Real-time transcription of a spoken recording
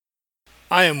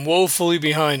I am woefully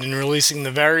behind in releasing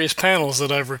the various panels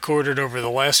that I've recorded over the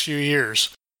last few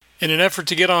years. In an effort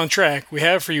to get on track, we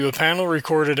have for you a panel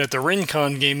recorded at the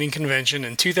Rincon Gaming Convention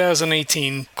in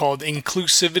 2018 called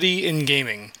Inclusivity in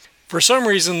Gaming. For some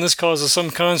reason, this causes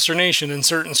some consternation in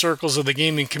certain circles of the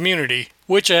gaming community,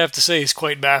 which I have to say is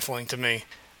quite baffling to me.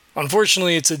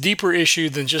 Unfortunately, it's a deeper issue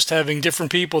than just having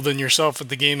different people than yourself at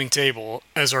the gaming table,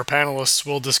 as our panelists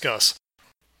will discuss.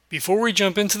 Before we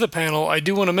jump into the panel, I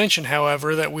do want to mention,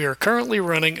 however, that we are currently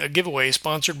running a giveaway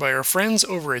sponsored by our friends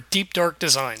over at Deep Dark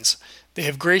Designs. They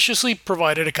have graciously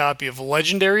provided a copy of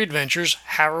Legendary Adventures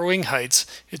Harrowing Heights.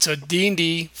 It's a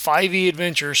D&D 5e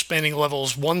adventure spanning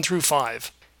levels 1 through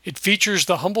 5. It features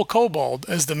the humble kobold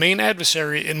as the main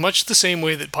adversary in much the same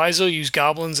way that Paizo used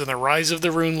goblins in the Rise of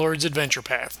the Rune Lords adventure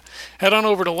path. Head on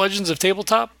over to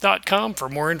legendsoftabletop.com for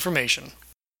more information.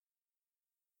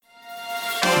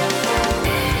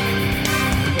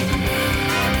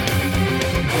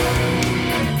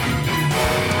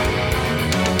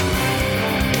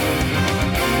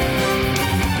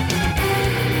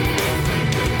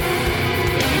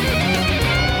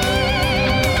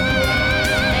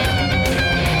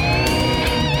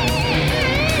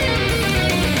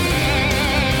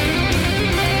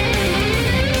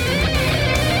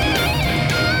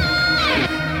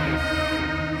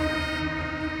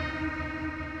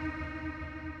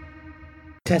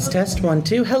 Test, 1,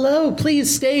 2. Hello,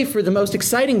 please stay for the most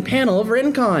exciting panel of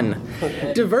Rincon.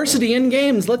 Diversity in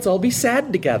games, let's all be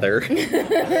sad together.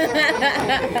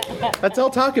 Let's all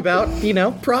talk about,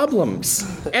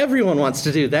 problems. Everyone wants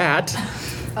to do that.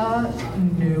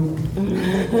 No.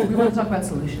 We want to talk about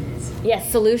solutions.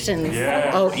 Yes, solutions. Yeah.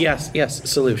 Oh, yes,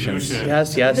 solutions.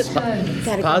 Yes.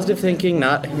 Positive thinking,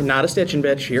 not a stitching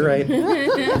bitch, you're right.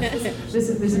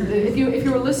 Listen, if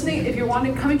you were listening, if you're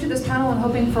coming to this panel and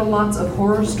hoping for lots of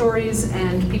horror stories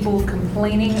and people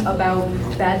complaining about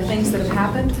bad things that have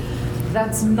happened,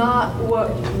 that's not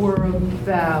what we're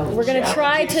about. We're going to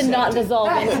try to not dissolve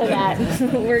into that.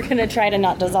 We're going to try to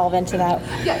not dissolve into that.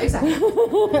 Yeah, exactly.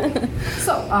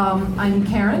 So, I'm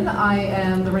Karen. I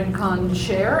am the Rincon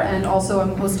chair, and also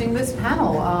I'm hosting this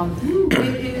panel.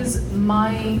 It is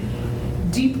my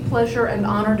deep pleasure and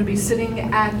honor to be sitting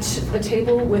at the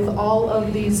table with all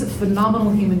of these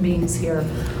phenomenal human beings here.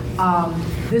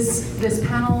 This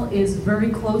panel is very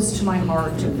close to my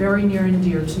heart, very near and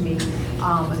dear to me.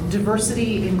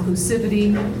 Diversity,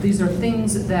 inclusivity, these are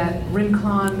things that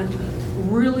Rincon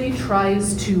really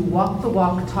tries to walk the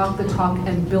walk, talk the talk,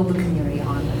 and build the community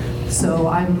on. So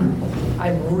I'm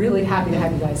really happy to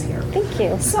have you guys here. Thank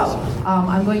you. So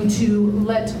I'm going to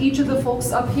let each of the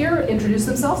folks up here introduce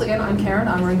themselves. Again, I'm Karen,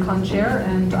 I'm Rincon chair,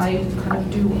 and I kind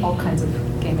of do all kinds of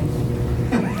gaming.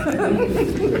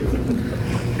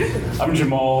 I'm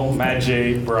Jamal Mad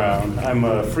J. Brown. I'm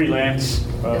a freelance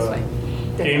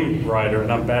game writer,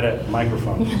 and I'm bad at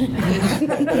microphones.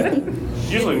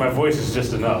 Usually my voice is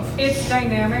just enough. It's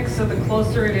dynamic, so the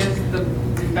closer it is, the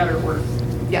better it works.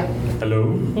 Yeah.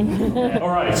 Hello? All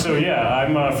right, so yeah,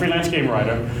 I'm a freelance game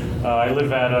writer. I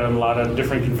live at a lot of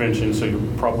different conventions, so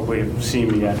you'll probably have seen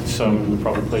me at some. We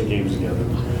probably play games together.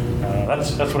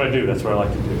 That's what I do. That's what I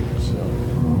like to do. So.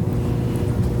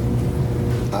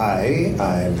 Hi,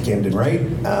 I'm Camden Wright.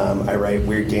 I write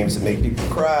weird games that make people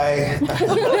cry.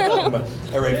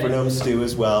 I write for Gnome Stew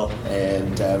as well,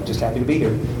 and I'm just happy to be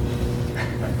here.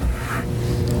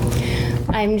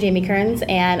 I'm Jamie Kearns,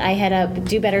 and I head up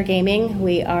Do Better Gaming.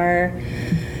 We are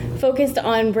focused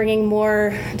on bringing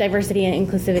more diversity and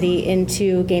inclusivity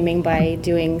into gaming by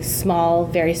doing small,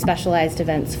 very specialized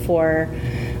events for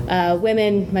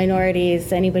women,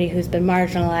 minorities, anybody who's been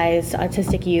marginalized,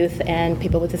 autistic youth, and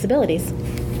people with disabilities.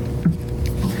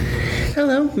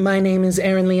 Hello, my name is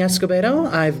Aaron Lee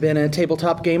Escobedo. I've been a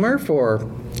tabletop gamer for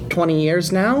 20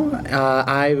 years now.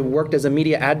 I worked as a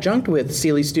media adjunct with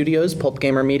Sealy Studios Pulp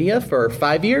Gamer Media for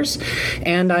 5 years,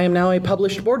 and I am now a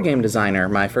published board game designer.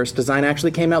 My first design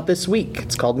actually came out this week.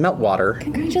 It's called Meltwater.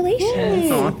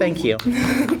 Congratulations. Aw, thank you.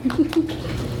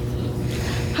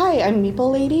 Hi, I'm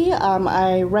Meeple Lady.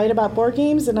 I write about board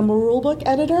games and I'm a rulebook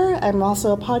editor. I'm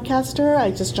also a podcaster.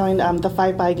 I just joined the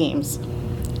 5 Games.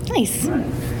 Nice. All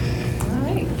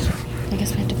right. I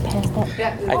guess we have to pass that.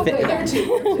 Yeah, there are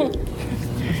two.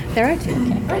 There are two.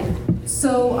 Okay. Right.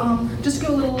 So just to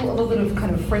go a little bit of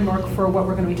kind of framework for what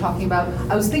we're going to be talking about.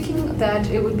 I was thinking that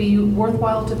it would be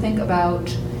worthwhile to think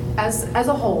about, as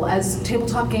a whole, as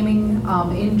tabletop gaming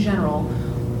in general,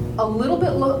 a little bit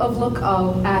of look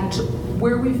at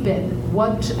where we've been,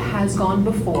 what has gone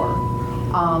before,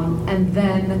 and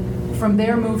then from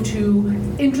there move to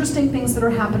interesting things that are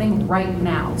happening right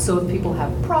now. So if people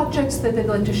have projects that they'd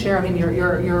like to share, I mean, your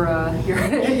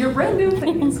brand new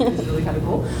thing is really kind of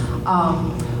cool.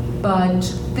 But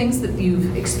things that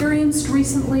you've experienced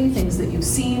recently, things that you've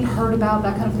seen, heard about,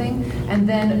 that kind of thing, and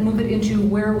then move it into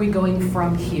where are we going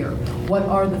from here? What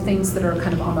are the things that are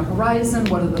kind of on the horizon?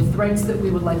 What are the threads that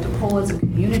we would like to pull as a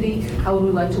community? How would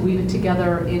we like to weave it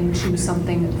together into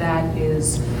something that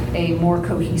is a more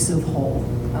cohesive whole?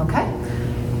 Okay?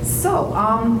 So,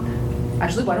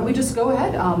 actually, why don't we just go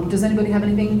ahead? Does anybody have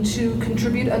anything to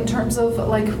contribute in terms of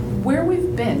like where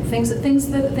we've been, things that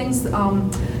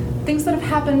have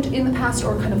happened in the past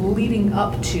or kind of leading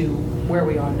up to where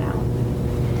we are now?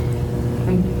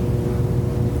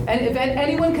 And if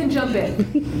anyone can jump in.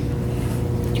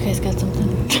 You guys got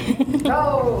something?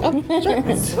 Oh,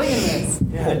 swing and miss.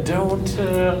 Yeah, don't.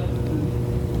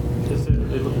 Is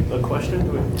there a question?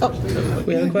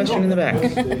 We have a question in the back.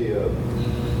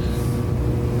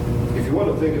 If you want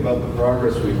to think about the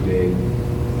progress we've made,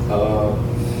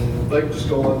 like just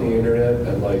go on the internet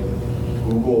and like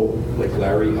Google like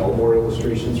Larry Elmore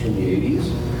illustrations from the 80s.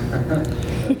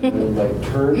 And like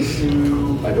turn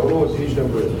to, I don't know what page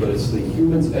number it is, but it's the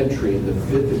Humans entry in the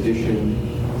 5th edition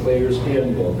Player's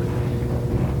Handbook.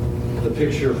 The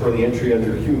picture for the entry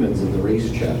under Humans in the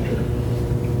race chapter.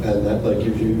 And that like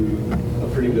gives you a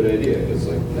pretty good idea. It's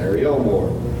like Larry Elmore,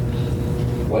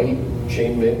 white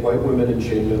women in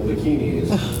chainmail bikinis.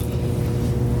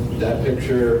 That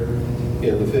picture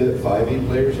in the 5e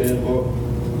Player's Handbook,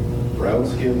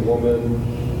 brown-skinned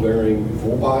woman wearing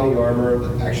full body armor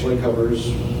that actually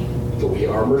covers the way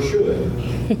armor should.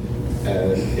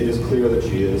 And it is clear that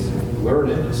she is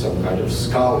learned, some kind of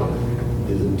scholar,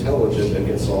 is intelligent and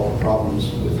can solve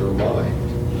problems with her mind.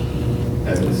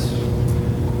 And it's,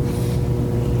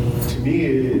 to me,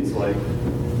 it's like,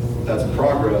 that's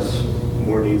progress,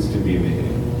 more needs to be made.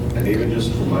 And even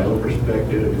just from my own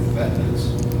perspective,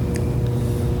 as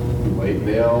white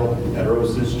male, hetero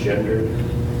cisgendered,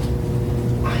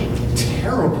 I'm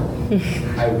terrible.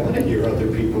 I want to hear other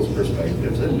people's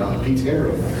perspectives and not be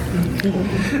terrible.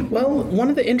 Well, one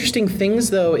of the interesting things,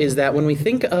 though, is that when we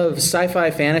think of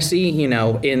sci-fi fantasy, you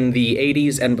know, in the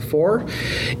 80s and before,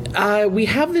 we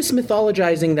have this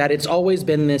mythologizing that it's always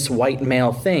been this white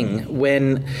male thing,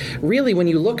 when really, when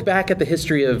you look back at the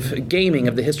history of gaming,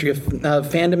 of the history of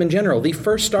fandom in general, the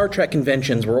first Star Trek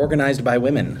conventions were organized by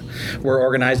women, were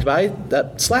organized by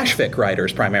slash fic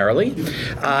writers primarily,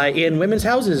 in women's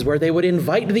houses where they would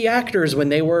invite the actors when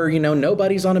they were, you know,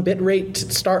 nobodies on a bit rate.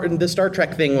 The Star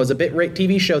Trek thing was a bit rate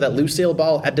TV show that Lucille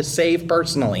Ball had to save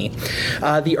personally.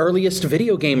 The earliest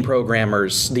video game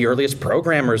programmers, the earliest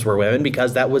programmers were women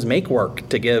because that was make work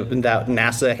to give that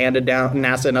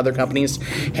NASA and other companies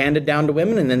handed down to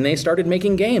women, and then they started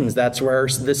making games. That's where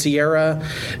the Sierra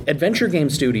Adventure Game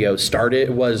Studio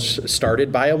was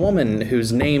started by a woman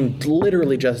whose name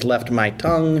literally just left my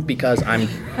tongue because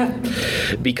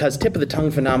tip of the tongue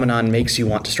phenomenon makes you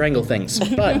want to strangle things.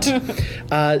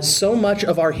 But so much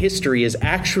of our history is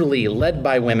actually led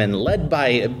by women, led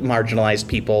by marginalized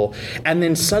people, and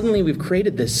then suddenly we've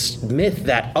created this myth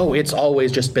that, oh, it's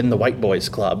always just been the white boys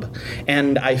club.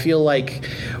 And I feel like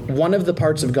one of the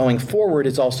parts of going forward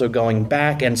is also going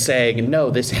back and saying, no,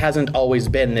 this hasn't always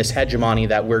been this hegemony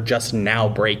that we're just now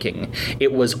breaking.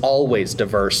 It was always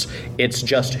diverse. It's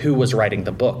just who was writing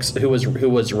the books, who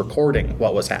was recording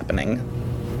what was happening.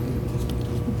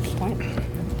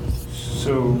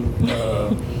 So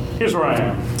here's where I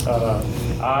am.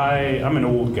 I'm an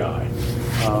old guy.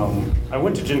 I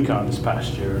went to Gen Con this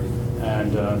past year,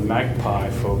 and Magpie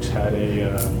folks had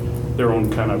their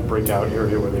own kind of breakout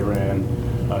area where they ran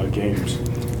games.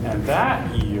 And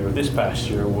this past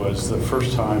year, was the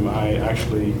first time I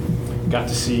actually got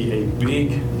to see a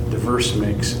big, diverse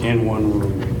mix in one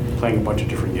room playing a bunch of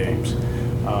different games.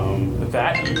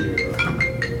 That year,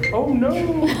 oh no!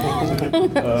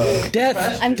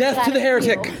 Death to the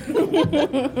heretic.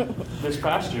 This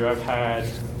past year,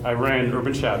 I ran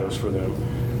Urban Shadows for them.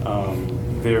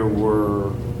 There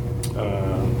were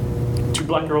 2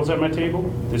 black girls at my table.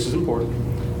 This is important.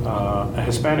 A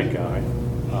Hispanic guy.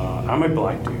 I'm a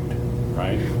black dude,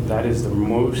 right? That is the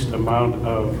most amount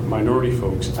of minority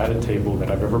folks at a table that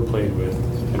I've ever played with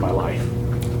in my life.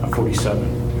 I'm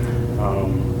 47.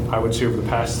 I would say over the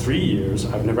past 3 years,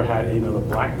 I've never had another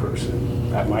black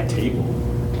person at my table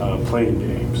playing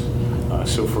games.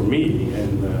 So for me,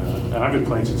 and I've been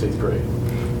playing since 8th grade,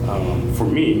 for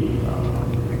me,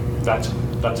 that's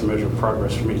a measure of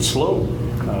progress for me. It's slow,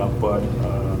 but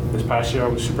this past year I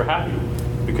was super happy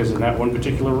because in that one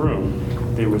particular room,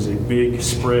 there was a big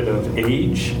spread of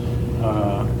age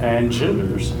and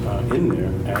genders in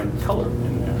there and color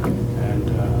in there.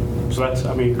 And So that's,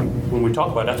 I mean, when we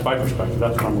talk about it, that's my perspective.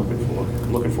 That's what I'm looking for.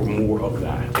 I'm looking for more of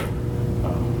that.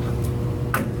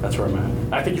 That's where I'm at.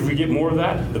 I think if we get more of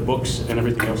that, the books and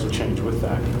everything else will change with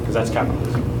that, because that's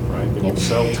capitalism, right? They will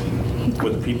sell to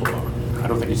where the people are. I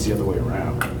don't think it's the other way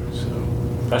around. So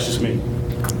that's just me.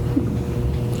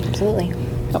 Absolutely.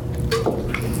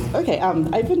 Okay,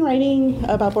 I've been writing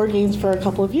about board games for a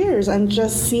couple of years, and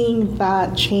just seeing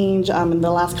that change in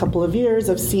the last couple of years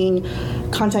of seeing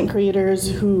content creators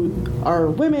who are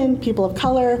women, people of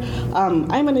color.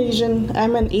 I'm an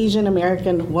Asian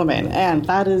American woman, and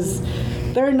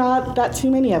there are not that too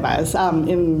many of us.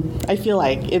 I feel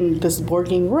like in this board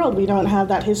game world, we don't have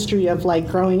that history of like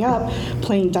growing up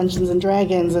playing Dungeons and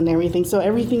Dragons and everything. So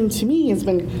everything to me has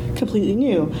been completely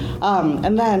new.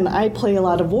 And then I play a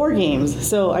lot of war games,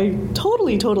 so I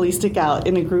totally stick out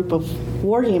in a group of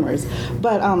war gamers.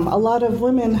 But a lot of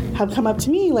women have come up to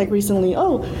me like recently.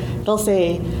 They'll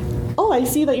say, "Oh, I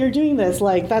see that you're doing this.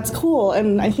 Like, that's cool."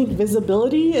 And I think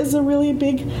visibility is a really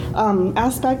big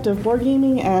aspect of board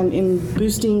gaming, and in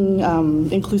boosting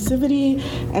inclusivity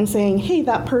and saying, hey,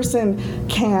 that person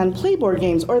can play board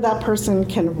games, or that person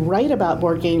can write about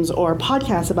board games or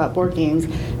podcast about board games.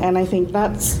 And I think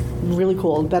that's really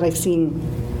cool that I've seen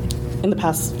in the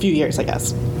past few years, I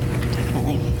guess.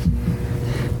 Definitely.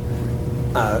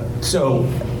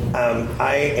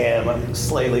 I am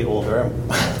slightly older.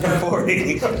 I'm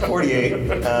 48, for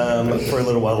a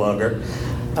little while longer.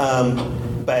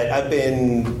 But I've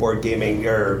been board gaming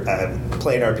or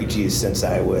playing RPGs since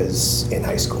I was in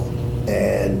high school.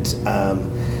 And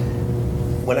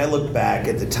when I look back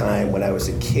at the time when I was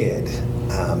a kid,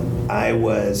 I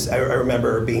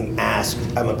remember being asked,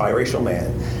 I'm a biracial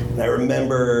man, and I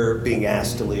remember being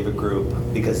asked to leave a group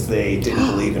because they didn't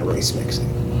believe in race mixing.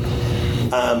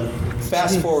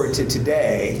 Fast forward to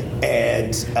today,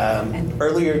 and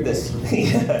earlier this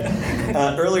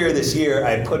year,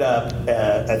 I put up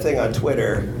a thing on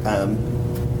Twitter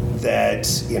that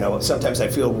sometimes I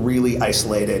feel really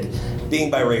isolated,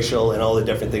 being biracial and all the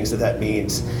different things that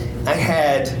means. I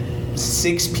had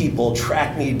 6 people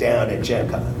track me down at Gen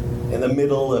Con in the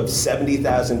middle of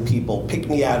 70,000 people, pick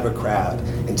me out of a crowd,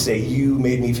 and say, "You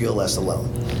made me feel less alone."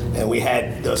 And we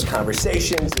had those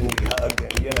conversations, and we hugged,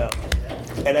 and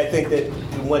And I think that,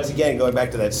 once again, going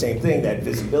back to that same thing, that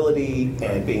visibility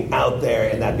and being out there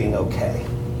and that being okay.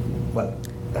 Well,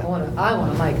 I want to,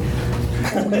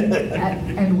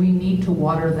 and we need to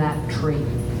water that tree.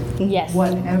 Yes.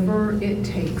 Whatever it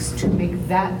takes to make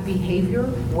that behavior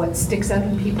what sticks out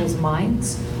in people's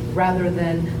minds, rather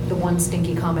than the one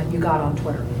stinky comment you got on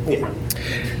Twitter. Yeah.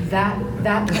 That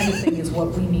kind of thing is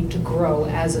what we need to grow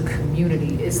as a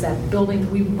community, is that building,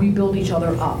 we build each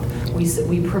other up.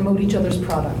 We promote each other's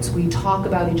products. We talk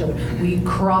about each other. We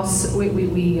cross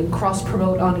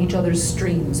promote on each other's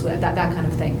streams, that kind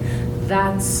of thing.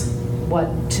 That's what,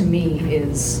 to me,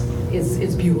 is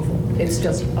beautiful. It's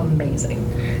just amazing.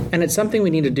 And it's something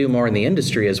we need to do more in the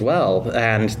industry as well.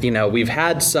 And, we've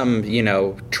had some,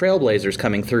 trailblazers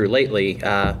coming through lately.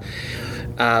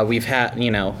 We've had,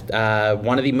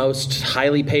 one of the most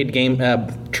highly paid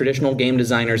traditional game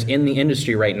designers in the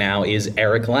industry right now is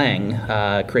Eric Lang,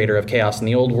 creator of Chaos in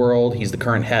the Old World. He's the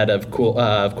current head of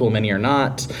Cool Mini or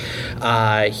Not.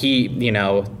 And he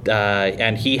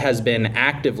has been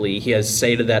he has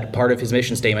stated that part of his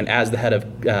mission statement as the head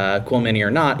of Cool Mini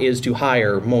or Not is to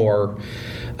hire more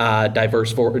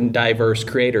diverse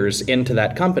creators into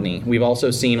that company. We've also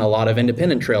seen a lot of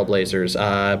independent trailblazers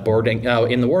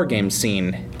in the war game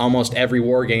scene. Almost every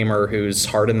war gamer who's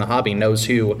hard in the hobby knows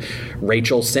who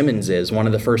Rachel Simmons is, one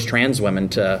of the first trans women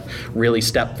to really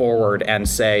step forward and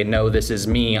say, no, this is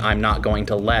me. I'm not going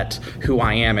to let who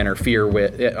I am interfere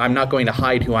with. I'm not going to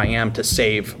hide who I am to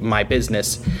save my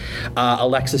business.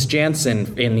 Alexis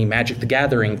Jansen in the Magic the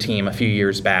Gathering team a few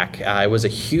years back. It was a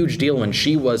huge deal when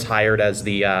she was hired as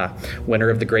the winner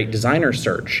of the Great Designer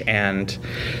Search, and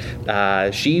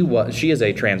she is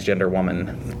a transgender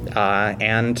woman,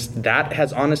 and that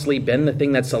has honestly been the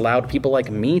thing that's allowed people like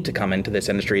me to come into this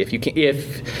industry.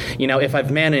 If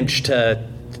I've managed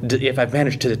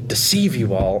to deceive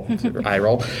you all, eye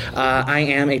roll, I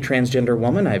am a transgender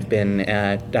woman. I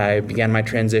began my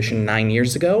transition 9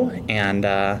 years ago, and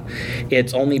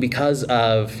it's only because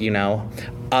of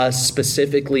us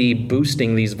specifically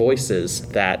boosting these voices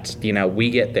that we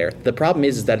get there. The problem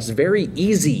is that it's very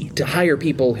easy to hire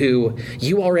people who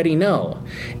you already know,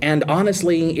 and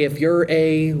honestly, if you're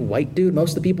a white dude,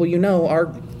 most of the people you know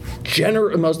are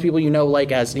most people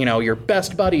like as your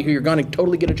best buddy who you're going to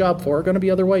totally get a job for are going to be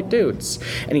other white dudes,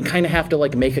 and you kind of have to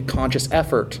make a conscious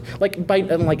effort, by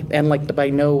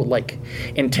no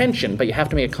intention, but you have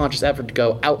to make a conscious effort to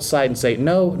go outside and say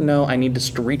no, I need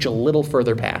to reach a little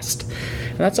further past,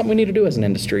 and that's something we need to do as an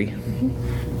industry.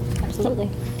 Absolutely.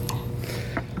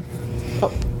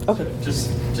 Oh, okay.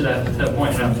 Just to that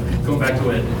point, going back to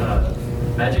what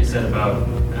Magic said about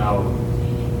how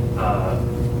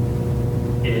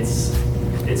it's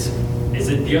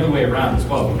it the other way around as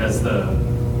well, because the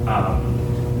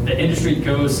industry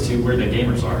goes to where the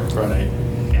gamers are, right?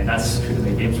 And that's who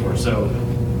they make games for. So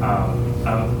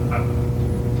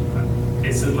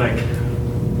it's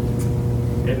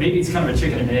maybe it's kind of a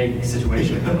chicken and egg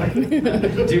situation, but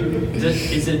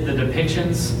is it the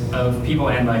depictions of people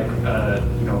and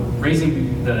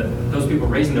raising those people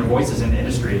raising their voices in the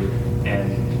industry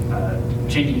and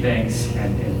changing things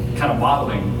and kind of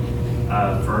modeling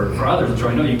for others, which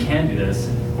I know you can do this,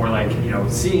 or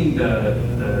seeing the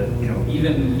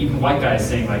even white guys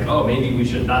saying oh, maybe we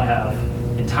should not have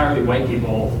entirely white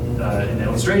people in the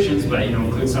illustrations, but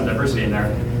include some diversity in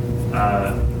there.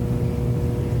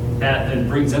 That then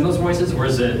brings in those voices, or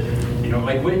is it,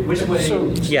 which way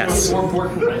is more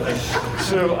important, right?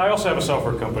 So I also have a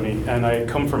software company, and I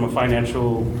come from a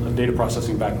financial data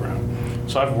processing background.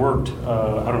 So I've worked,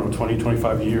 20,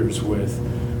 25 years with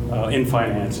in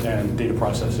finance and data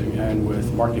processing and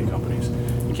with marketing companies.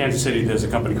 In Kansas City, there's a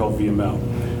company called VML.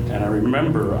 And I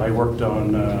remember I worked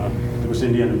on, it was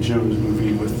Indiana Jones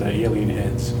movie with the alien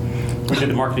heads. We did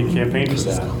the marketing campaign for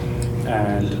that.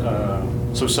 And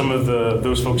so some of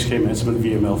those folks came in, some of the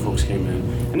VML folks came in.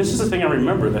 And this is the thing I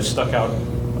remember that stuck out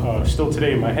still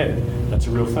today in my head. That's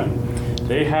a real thing.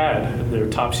 They had their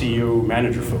top CEO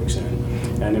manager folks in,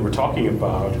 and they were talking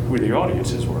about who the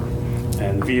audiences were.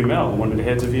 And VML, one of the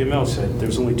heads of VML said,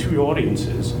 there's only 2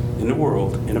 audiences in the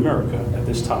world, in America, at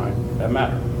this time, that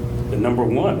matter. The number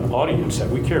one audience that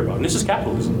we care about, and this is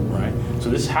capitalism, right? So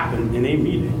this happened in a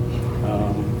meeting.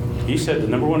 He said the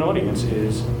number one audience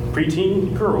is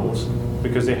preteen girls,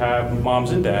 because they have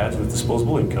moms and dads with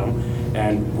disposable income,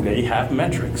 and they have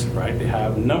metrics, right? They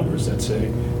have numbers that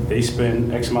say they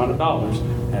spend X amount of dollars,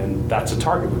 and that's a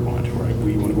target we want, right?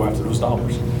 We want to go after those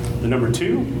dollars. The number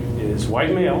 2 is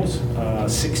white males,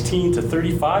 16 to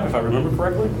 35, if I remember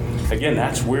correctly. Again,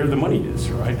 that's where the money is,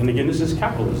 right? And again, this is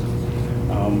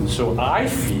capitalism. So I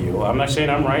feel, I'm not saying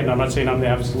I'm right, and I'm not saying I'm the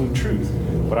absolute truth,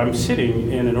 but I'm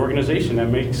sitting in an organization that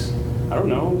makes,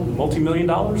 multi-million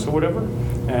dollars or whatever,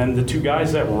 and the 2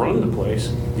 guys that run the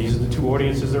place, these are the 2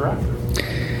 audiences they're after.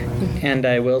 And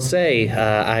I will say,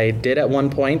 I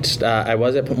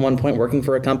was at one point working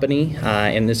for a company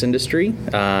in this industry.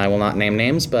 I will not name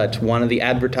names, but one of the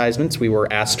advertisements we were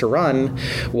asked to run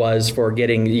was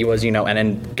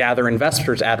an gather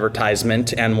investors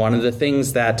advertisement. And one of the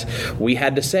things that we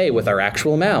had to say with our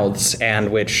actual mouths, and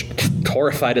which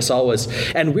horrified us all, was,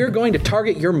 and we're going to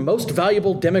target your most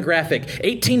valuable demographic,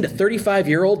 18 to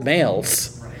 35-year-old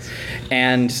males.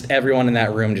 And everyone in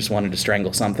that room just wanted to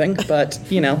strangle something. But,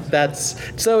 that's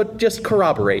so just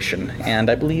corroboration. And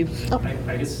I believe... Oh.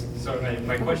 I guess, so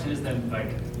my question is then,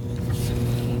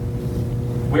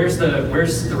 where's the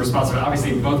responsibility?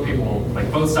 Obviously,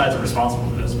 both sides are responsible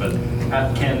for this, but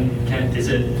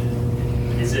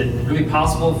is it really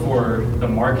possible for the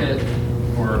market,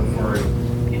 for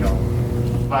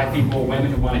black people,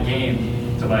 women who want a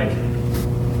game to,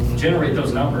 generate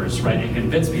those numbers, right, and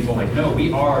convince people no,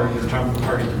 we are your target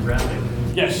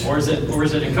demographic. Yes. Or is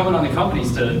it incumbent on the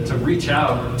companies to reach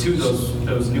out to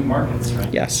those new markets,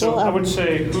 right? Yes. So I would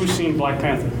say, who's seen Black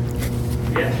Panther?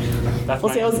 Yeah. That's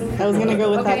I was going to go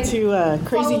with that too.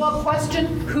 Crazy. Follow-up question: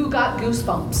 who got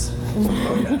goosebumps?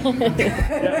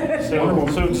 Yeah. So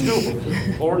it's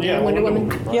doable. Or Wonder Woman.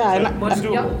 Right? Yeah, So it's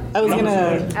doable. Yep. I was going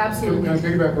to... Absolutely. Can I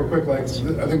piggyback real quick?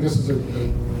 I think this is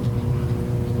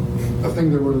a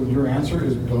thing that your answer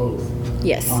is both.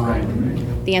 Yes.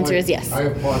 The answer is yes. I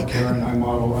applaud Karen. I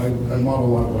model a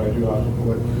lot of what I do out of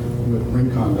what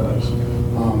Rincon does.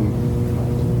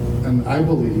 And I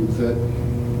believe that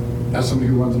as somebody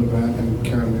who runs an event, and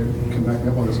Karen can back me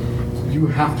up on this, you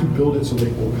have to build it so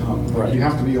they will come. Right. You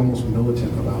have to be almost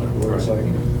militant about it, where it's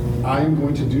I am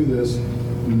going to do this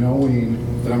knowing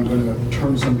that I'm going to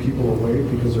turn some people away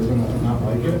because they're going to not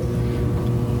like it.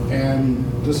 And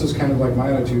this is kind of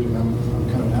my attitude, and I'm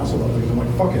kind of an asshole about things.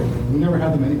 I'm fuck it. We never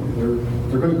had them anyway.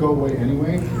 They're going to go away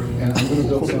anyway, and I'm going to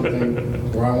build something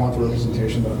where I want the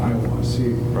representation that I want to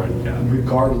see, Right. Yeah.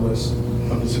 regardless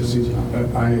of the succeeds.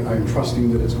 I'm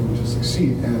trusting that it's going to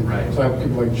succeed. And so I have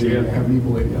people like Jay, I have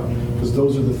Meeple Lady out, because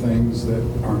those are the things that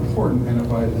are important. And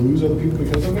if I lose other people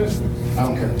because of it, I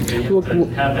don't care. You have to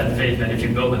have that faith that if you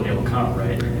build it, they will come,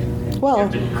 right? Well, you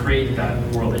have to create that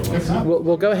world that you want.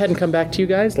 We'll go ahead and come back to you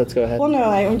guys. Let's go ahead. Well, no,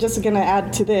 I'm just going to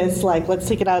add to this, like, let's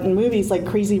take it out in movies like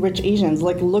Crazy Rich Asians.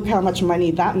 Like, look how much money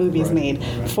that movie's made.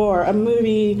 For a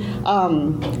movie,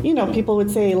 you know, people would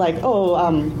say, like,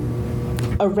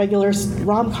 a regular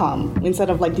rom-com instead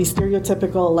of, like, these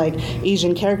stereotypical, like,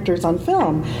 Asian characters on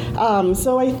film.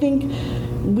 So I think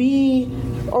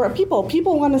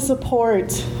people want to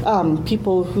support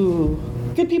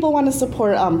good people want to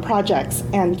support projects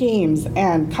and games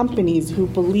and companies who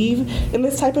believe in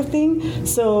this type of thing.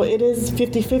 So it is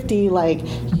 50-50. Like,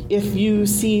 if you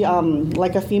see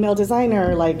like a female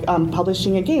designer like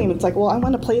publishing a game, it's like, well, I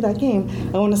want to play that game.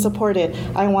 I want to support it.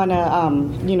 I want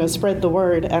to spread the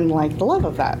word and like the love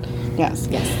of that. Yes.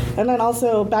 And then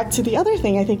also back to the other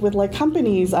thing, I think with like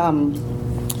companies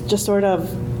just sort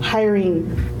of hiring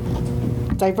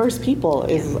diverse people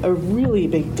is a really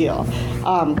big deal,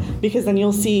 because then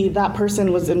you'll see that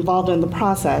person was involved in the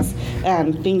process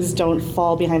and things don't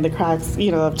fall behind the cracks,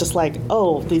 of just like,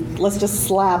 let's just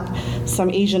slap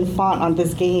some Asian font on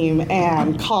this game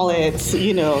and call it,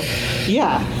 So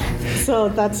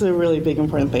that's a really big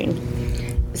important thing.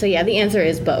 So yeah, the answer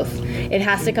is both. It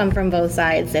has to come from both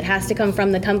sides. It has to come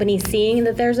from the company seeing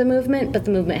that there's a movement, but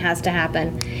the movement has to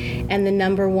happen. And the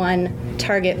number one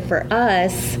target for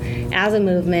us as a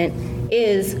movement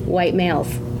is white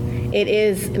males. It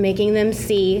is making them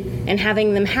see and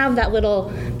having them have that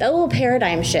little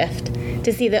paradigm shift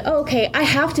to see that, okay, I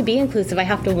have to be inclusive. I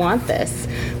have to want this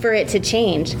for it to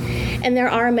change. And there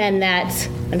are men that,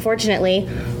 unfortunately,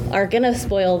 are going to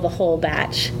spoil the whole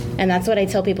batch. And that's what I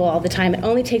tell people all the time. It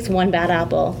only takes one bad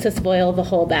apple to spoil the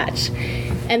whole batch.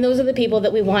 And those are the people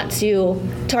that we want to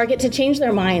target to change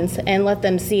their minds and let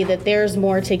them see that there's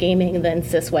more to gaming than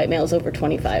cis white males over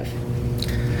 25.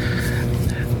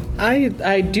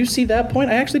 I do see that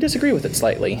point. I actually disagree with it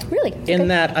slightly. Really? In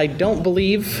that I don't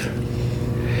believe,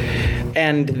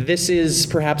 and this is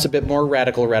perhaps a bit more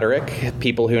radical rhetoric.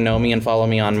 People who know me and follow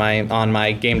me on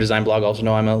my game design blog also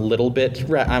know I'm a little bit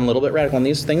radical on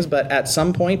these things. But at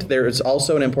some point, there is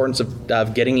also an importance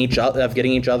of getting each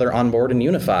other on board and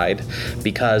unified,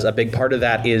 because a big part of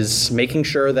that is making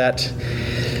sure that.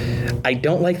 I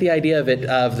don't like the idea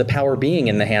of the power being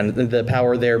in the hands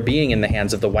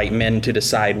of the white men to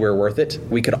decide we're worth it.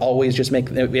 We could always just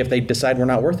if they decide we're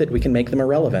not worth it, we can make them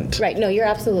irrelevant. Right. No, you're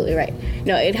absolutely right.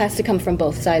 No, it has to come from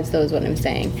both sides, though, is what I'm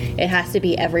saying. It has to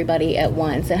be everybody at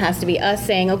once. It has to be us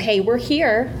saying, okay, we're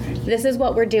here, this is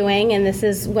what we're doing, and this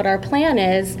is what our plan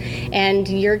is, and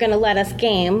you're going to let us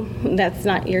game. That's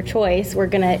not your choice. We're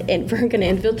going to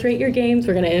infiltrate your games,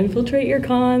 we're going to infiltrate your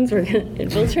cons, we're going to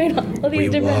infiltrate all of these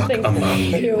different things.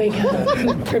 Here we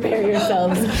go. Prepare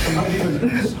yourselves.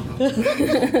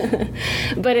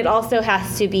 But it also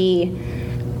has to be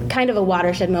kind of a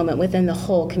watershed moment within the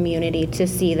whole community to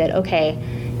see that, okay,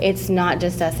 it's not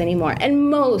just us anymore. And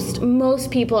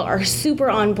most people are super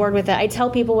on board with it. I tell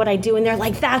people what I do, and they're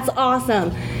like, that's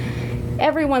awesome.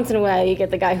 Every once in a while, you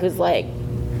get the guy who's like,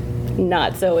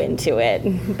 not so into it,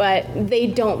 but they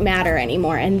don't matter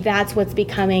anymore. And that's what's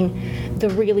becoming the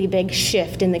really big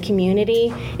shift in the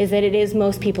community, is that it is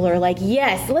most people are like,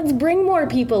 yes, let's bring more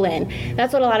people in.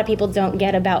 That's what a lot of people don't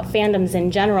get about fandoms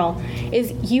in general,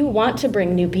 is you want to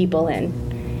bring new people in.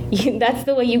 That's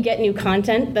the way you get new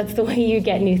content, that's the way you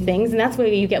get new things, and that's the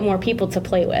way you get more people to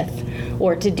play with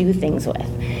or to do things with.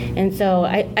 And so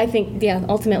I think,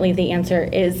 ultimately the answer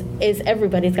is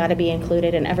everybody's got to be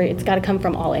included, and it's got to come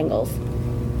from all angles.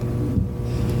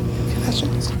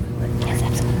 Questions? Yes,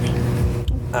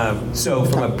 absolutely. So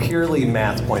from a purely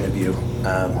math point of view,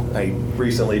 I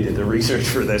recently did the research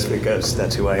for this because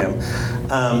that's who I am.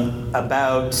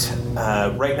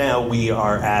 Right now we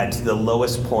are at the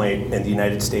lowest point in the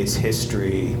United States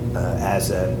history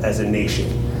as a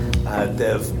nation.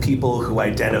 Of people who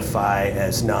identify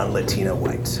as non-Latino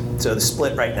whites. So the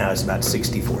split right now is about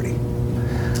 60-40.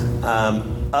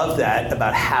 Of that,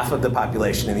 about half of the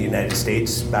population in the United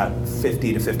States, about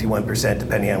 50 to 51%,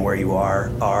 depending on where you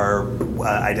are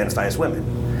identify as women.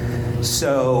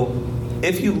 So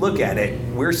if you look at it,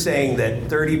 we're saying that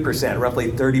 30%,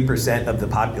 roughly 30% of the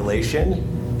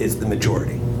population is the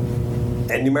majority.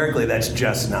 And numerically, that's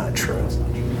just not true.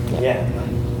 Yeah.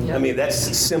 I mean, that's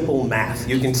simple math.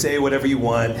 You can say whatever you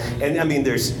want. And I mean,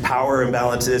 there's power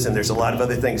imbalances and there's a lot of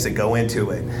other things that go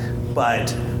into it. But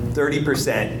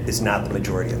 30% is not the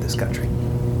majority of this country.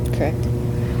 Correct.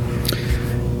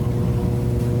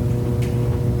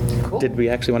 Cool. did we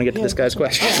actually want to get to this guy's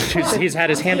question? He's had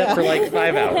his hand up for like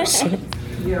 5 hours.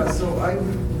 Yeah, so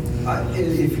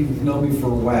if you've known me for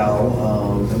a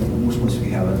while, and most of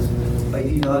you haven't,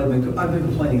 I've been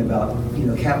complaining about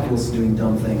capitalists doing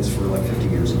dumb things for like 50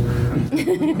 years.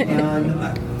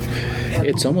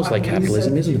 It's almost like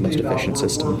capitalism isn't the most efficient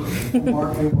system.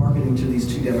 Marketing to these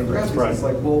two demographics. Right. It's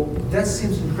like, well, that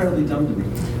seems incredibly dumb to me.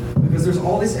 Because there's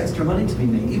all this extra money to be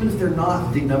made, even if they're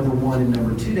not the number 1 and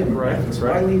number 2 demographics.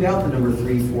 Right. Why leave out the number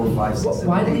 3, 4, 5, 6?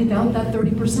 Why leave out that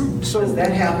 30%? So does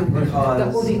that happen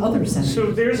because? Or the other sense.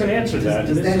 So there's an answer to that.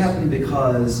 Does that happen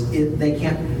because they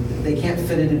can't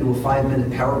fit it into a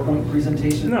 5-minute PowerPoint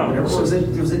presentation? No. Or is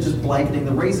it just blanketing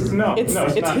the races? No, It's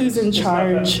not. who's in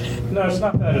charge. No, it's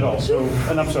not that at all. So,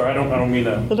 and I'm sorry, I don't mean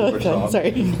to overtalk.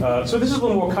 Sorry. So this is a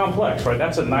little more complex, right?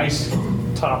 That's a nice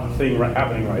top thing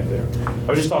happening right there.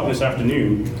 I was just talking this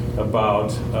afternoon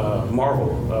about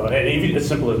Marvel, and even as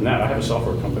simple as that. I have a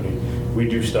software company. We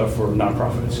do stuff for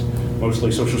nonprofits,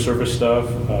 mostly social service stuff,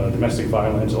 domestic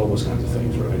violence, all those kinds of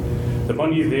things, right? The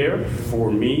money there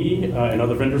for me and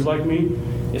other vendors like me,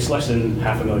 it's less than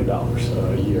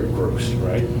 $500,000 a year gross,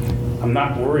 right? I'm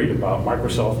not worried about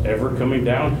Microsoft ever coming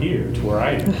down here to where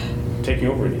I am, taking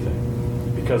over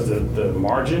anything, because the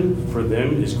margin for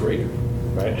them is greater,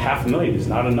 right? $500,000 is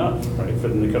not enough, right, for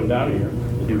them to come down here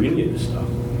and do any of this stuff.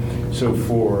 So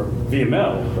for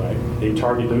VML, right, they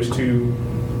target those two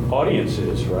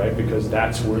audiences, right? Because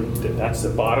that's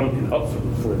the bottom and up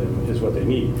for them is what they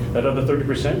need. That other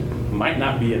 30% might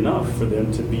not be enough for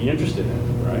them to be interested in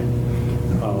it, right?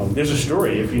 There's a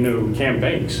story, if you know Cam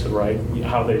Banks, right?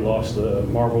 How they lost the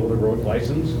Marvel heroic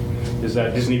license is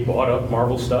that Disney bought up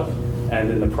Marvel stuff, and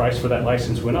then the price for that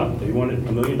license went up. They wanted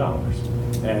 $1 million.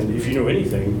 And if you know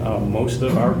anything, most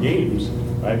of our games,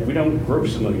 right? We don't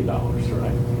gross $1 million,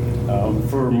 right?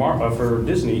 For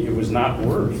Disney, it was not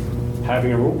worth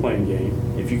having a role-playing game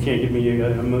if you can't give me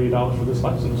 $1 million for this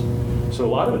license. So a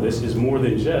lot of this is more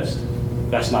than just,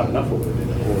 that's not enough over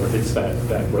there, or it's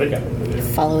that breakout over there.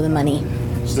 Follow the money.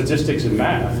 Statistics and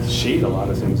math shade a lot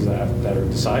of things that are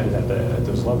decided at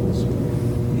those levels.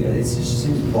 Yeah, it just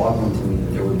seems boggling to me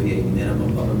that there would be a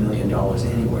minimum of $1 million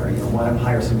anywhere. Why not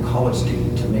hire some college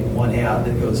student to make one ad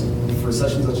that goes for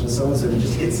such and such and so and so and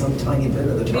just hit some tiny bit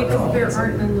of the target Because there audience?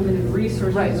 aren't unlimited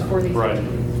resources for these. Right.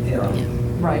 Yeah.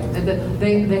 Right, and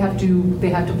they have to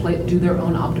do their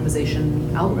own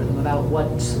optimization algorithm about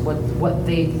what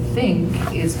they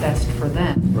think is best for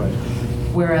them. Right.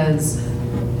 Whereas,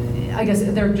 I guess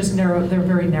they're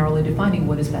very narrowly defining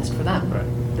what is best for them. Right.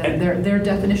 Their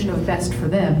definition of best for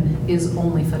them is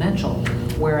only financial,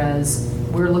 whereas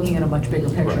we're looking at a much bigger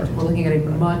picture. Right. We're looking at a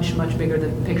much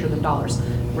picture than dollars.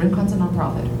 RenCon's a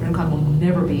nonprofit. RenCon will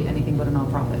never be anything but a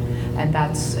nonprofit. And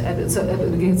that's,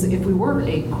 because if we were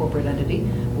a corporate entity,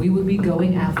 we would be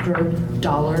going after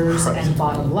dollars and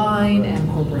bottom line and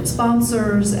corporate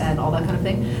sponsors and all that kind of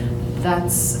thing.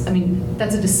 That's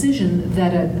a decision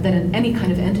that any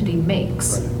kind of entity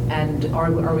makes. Right. And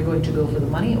are we going to go for the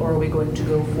money, or are we going to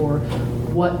go for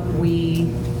what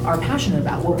we are passionate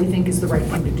about, what we think is the right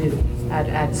thing to do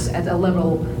at a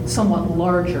level somewhat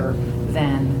larger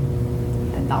than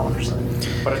dollars?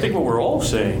 But I think what we're all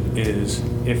saying is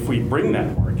if we bring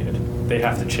that market, they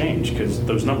have to change because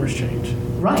those numbers change.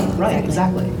 Right,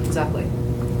 exactly.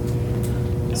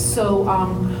 So,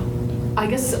 I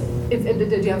guess,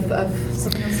 did you have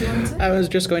something else you wanted to say? I was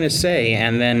just going to say,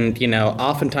 and then,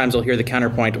 oftentimes I'll hear the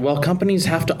counterpoint, well, companies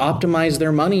have to optimize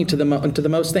their money to the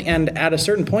most thing, and at a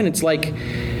certain point it's like,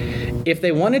 if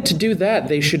they wanted to do that,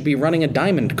 they should be running a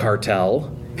diamond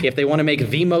cartel. If they want to make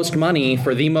the most money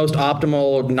for the most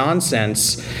optimal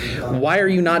nonsense, why are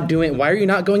you not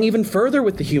going even further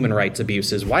with the human rights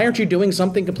abuses? Why aren't you doing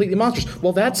something completely monstrous?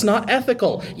 Well, that's not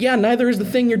ethical. Yeah, neither is the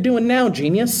thing you're doing now,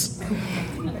 genius.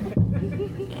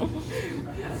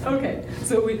 Okay,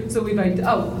 so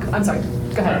I'm sorry,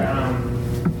 go ahead.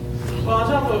 Well, on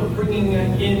top of bringing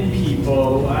in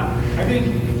people, I think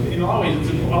in a lot of ways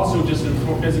it's also just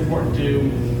as important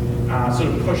to sort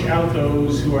of push out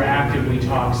those who are actively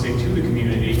toxic to the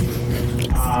community.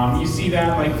 You see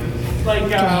that in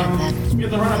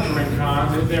the run-up to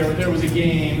RenCon, there was a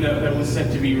game that was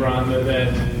set to be run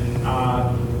that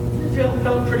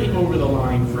felt pretty over the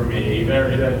line for me.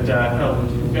 That felt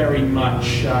very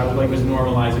much like was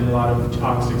normalizing a lot of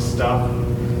toxic stuff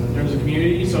in terms of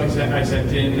community. So I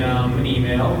sent in an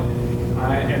email,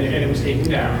 and it was taken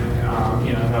down.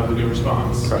 That was a good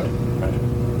response.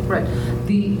 Right.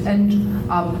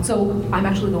 So I'm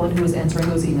actually the one who was answering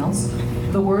those emails.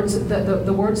 The words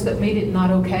that made it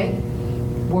not okay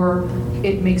were,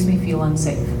 "It makes me feel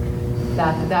unsafe."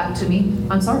 That to me,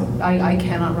 I'm sorry, I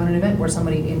cannot run an event where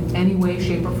somebody in any way,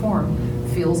 shape, or form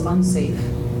feels unsafe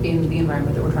in the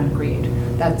environment that we're trying to create.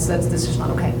 That's just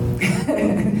not okay.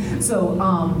 So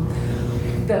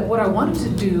that what I wanted to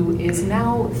do is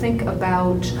now think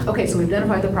about, okay, so we've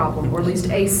identified the problem, or at least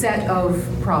a set of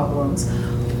problems.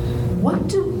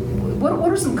 What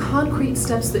are some concrete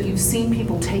steps that you've seen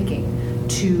people taking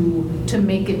to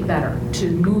make it better,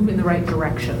 to move in the right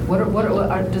direction?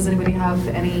 Does anybody have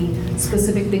any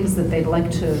specific things that they'd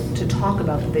like to talk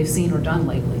about that they've seen or done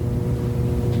lately?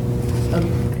 I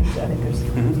think there's.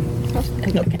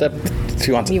 Do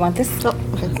you want to? You want this? Oh,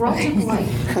 okay.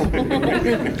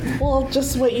 Well,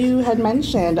 just what you had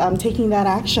mentioned, taking that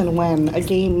action when a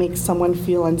game makes someone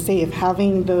feel unsafe,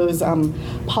 having those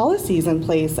policies in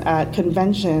place at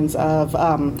conventions of,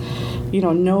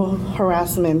 no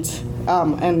harassment.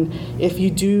 And if you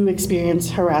do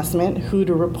experience harassment, who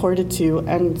to report it to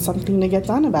and something to get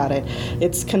done about it.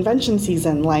 It's convention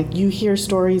season. Like, you hear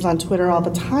stories on Twitter all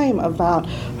the time about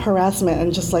harassment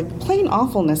and just like plain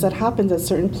awfulness that happens at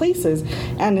certain places.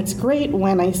 And it's great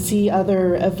when I see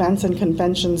other events and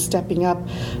conventions stepping up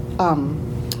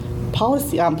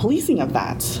policing of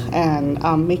that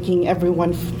and making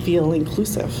everyone feel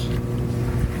inclusive.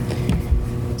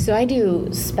 So I do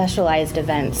specialized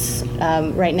events.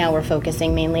 Right now we're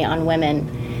focusing mainly on women.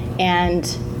 And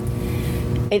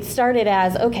it started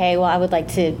as, okay, well, I would like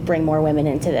to bring more women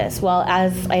into this. Well,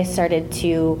 as I started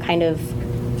to kind of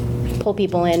pull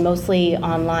people in, mostly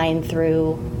online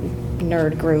through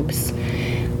nerd groups,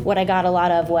 what I got a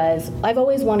lot of was, I've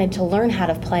always wanted to learn how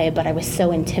to play, but I was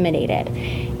so intimidated.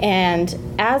 And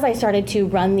as I started to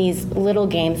run these little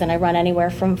games, and I run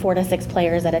anywhere from 4 to 6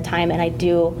 players at a time, and I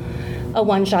do a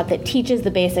one-shot that teaches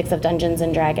the basics of Dungeons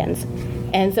and Dragons.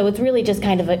 And so it's really just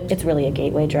kind of it's really a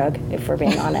gateway drug, if we're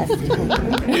being honest.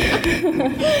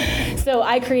 So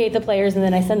I create the players and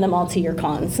then I send them all to your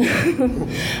cons.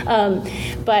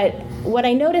 But what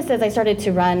I noticed as I started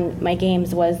to run my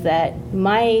games was that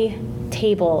my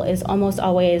table is almost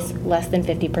always less than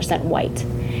 50% white.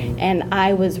 And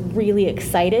I was really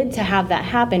excited to have that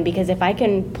happen, because if I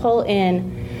can pull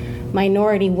in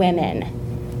minority women,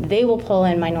 they will pull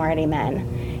in minority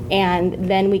men, and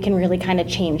then we can really kind of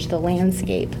change the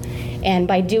landscape. And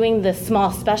by doing the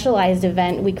small specialized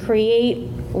event, we create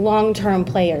long-term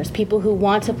players, people who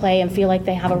want to play and feel like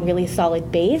they have a really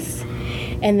solid base.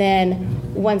 And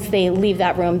then once they leave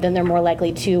that room, then they're more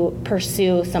likely to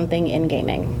pursue something in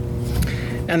gaming.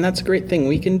 And that's a great thing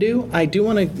we can do. I do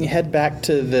want to head back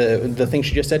to the thing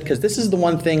she just said, because this is the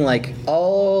one thing, like,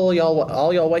 all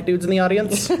y'all white dudes in the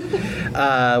audience,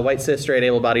 white, cis, straight,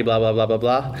 able-bodied, blah, blah, blah, blah,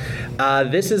 blah.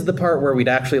 This is the part where we'd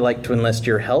actually like to enlist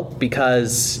your help,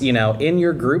 because, in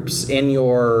your groups, in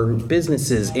your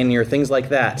businesses, in your things like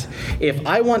that, if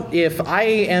I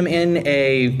am in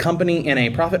a company, in a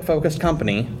profit-focused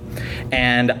company,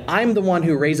 and I'm the one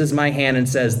who raises my hand and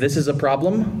says, this is a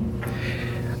problem,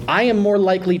 I am more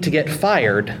likely to get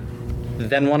fired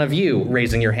than one of you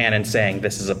raising your hand and saying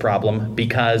this is a problem,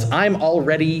 because I'm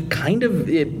already kind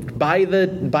of, by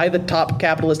the top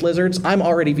capitalist lizards, I'm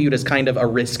already viewed as kind of a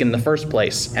risk in the first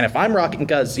place. And if I'm rocking,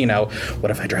 because,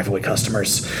 what if I drive away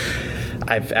customers?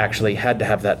 I've actually had to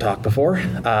have that talk before,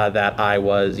 that I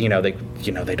was, they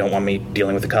don't want me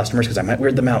dealing with the customers because I might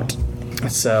weird them out.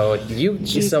 So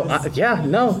it's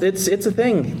a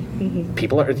thing. Mm-hmm.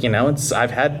 People are,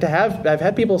 I've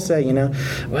had people say,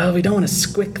 well, we don't want to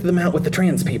squick them out with the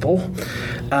trans people.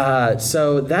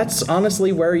 So that's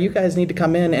honestly where you guys need to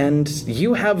come in, and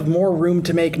you have more room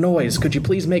to make noise. Could you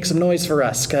please make some noise for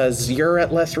us? Because you're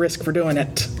at less risk for doing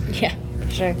it. Yeah,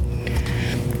 sure.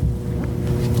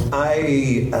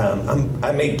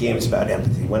 I make games about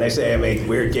empathy. When I say I make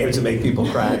weird games that make people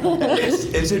cry,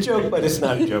 it's a joke, but it's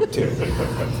not a joke too.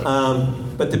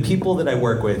 But the people that I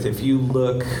work with, if you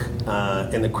look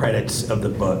in the credits of the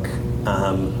book,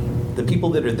 the people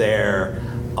that are there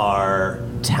are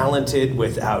talented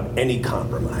without any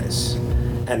compromise.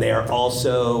 And they are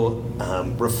also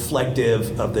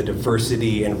reflective of the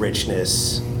diversity and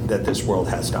richness that this world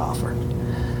has to offer.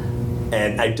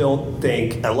 And I don't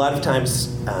think, a lot of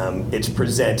times it's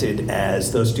presented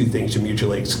as those two things are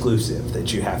mutually exclusive,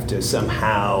 that you have to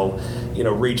somehow,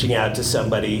 reaching out to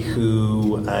somebody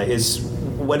who is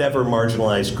whatever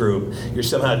marginalized group, you're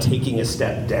somehow taking a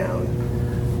step down.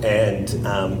 And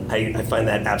I find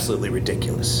that absolutely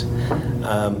ridiculous.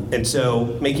 And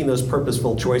so making those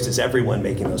purposeful choices, everyone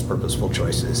making those purposeful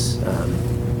choices,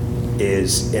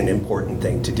 is an important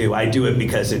thing to do. I do it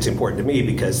because it's important to me,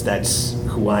 because that's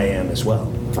who I am as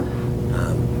well.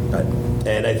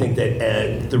 And I think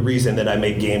that the reason that I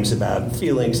make games about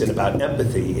feelings and about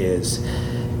empathy is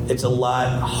it's a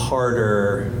lot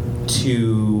harder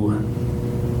to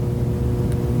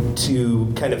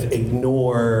kind of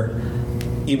ignore,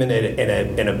 even in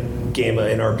a game,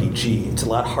 an RPG, it's a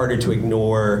lot harder to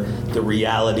ignore the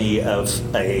reality of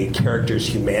a character's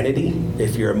humanity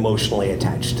if you're emotionally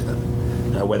attached to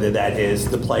them, whether that is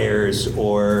the players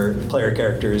or player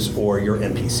characters or your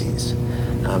NPCs.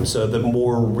 So the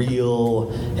more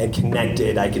real and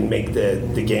connected I can make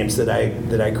the games that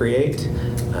I create,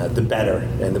 the better,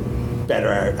 and the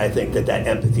better I think that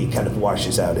empathy kind of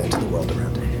washes out into the world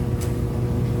around it.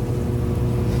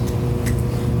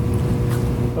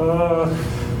 I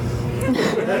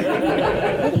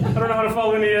don't know how to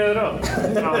follow any of that up.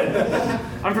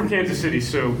 I'm from Kansas City,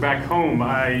 so back home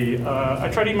I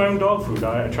try to eat my own dog food.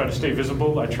 I try to stay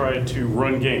visible. I try to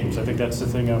run games. I think that's the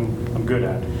thing I'm good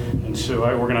at. And so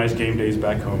I organize game days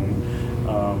back home.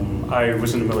 I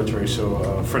was in the military, so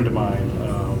a friend of mine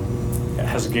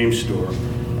has a game store,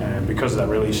 and because of that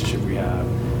relationship we have,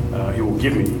 he will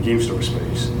give me game store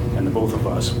space, and the both of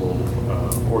us will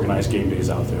organize game days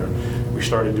out there. We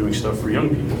started doing stuff for young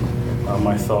people.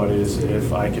 My thought is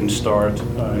if I can start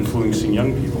influencing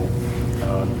young people,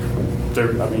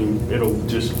 it'll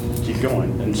just keep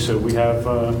going. And so we have,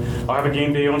 I'll have a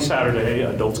game day on Saturday,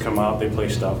 adults come out, they play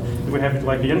stuff. Then we have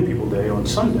like the young people day on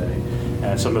Sunday.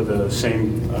 And some of the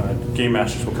same game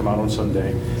masters will come out on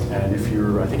Sunday. And if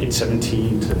you're, I think it's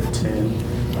 17 to 10,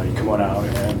 you come on out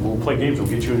and we'll play games. We'll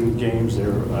get you in games.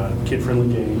 They're kid-friendly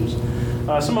games.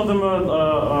 Some of them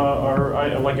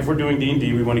are like if we're doing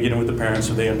D&D, we want to get in with the parents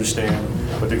so they understand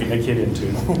what they're getting their kid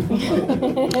into.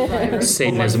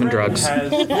 Satanism and drugs.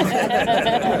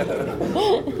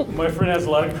 My friend has a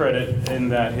lot of credit in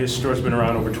that his store's been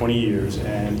around over 20 years,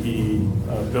 and he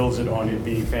builds it on it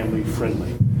being family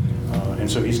friendly. And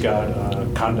so he's got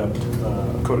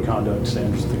code of conduct,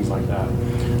 standards, and things like that.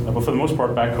 But for the most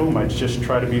part, back home, I just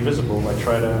try to be visible. I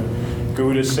try to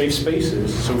go to safe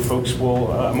spaces so folks will,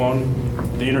 I'm on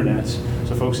the internet,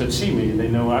 so folks that see me, they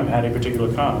know I'm at a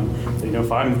particular con. They know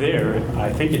if I'm there, I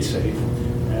think it's safe,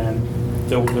 and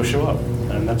they'll show up.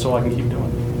 And that's all I can keep doing.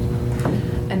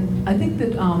 And I think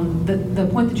that the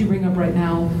point that you bring up right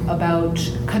now about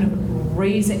kind of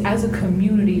raising, as a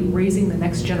community, raising the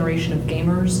next generation of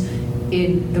gamers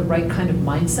in the right kind of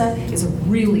mindset is a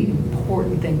really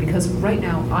important thing, because right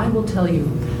now, I will tell you,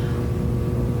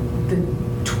 the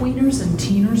tweeners and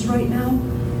teeners right now,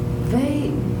 they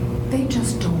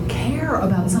just don't care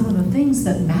about some of the things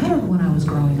that mattered when I was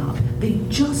growing up. They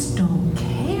just don't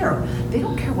care. They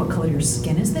don't care what color your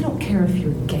skin is. They don't care if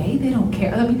you're gay. They don't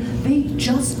care. I mean, they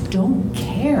just don't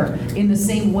care in the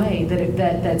same way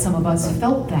that some of us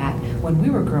felt that when we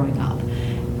were growing up.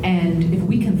 And if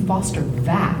we can foster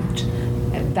that,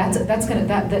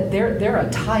 they're a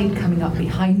tide coming up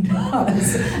behind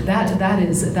us. That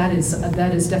is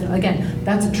definitely, again,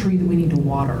 that's a tree that we need to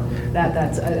water.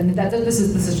 This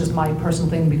is just my personal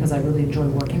thing because I really enjoy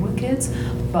working with kids,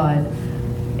 but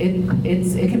it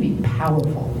can be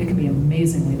powerful. It can be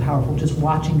amazingly powerful just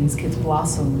watching these kids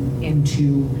blossom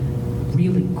into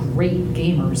really great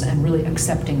gamers and really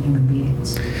accepting human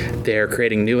beings. They're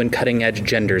creating new and cutting-edge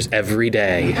genders every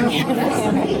day.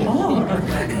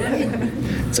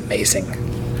 It's amazing.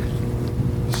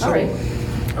 So, all right.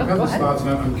 I've got these thoughts, and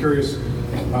I'm curious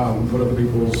what other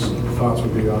people's thoughts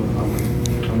would be on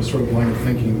this sort of line of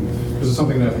thinking, because it's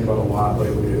something that I think about a lot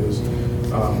lately is,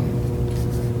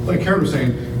 like Karen was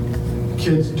saying,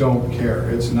 kids don't care.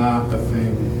 It's not a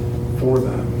thing for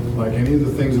them. Like any of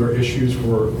the things that are issues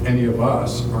for any of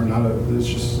us are not it's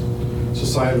just,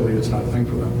 societally, it's not a thing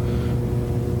for them.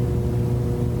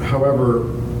 However,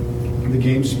 the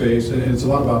game space, and it's a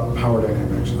lot about power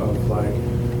dynamics of like,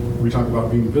 we talk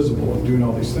about being visible and doing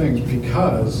all these things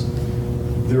because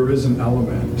there is an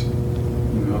element,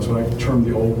 that's what I term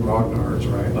the old grognards,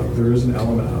 right? Like there is an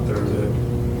element out there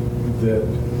that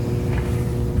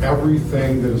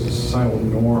everything that is a societal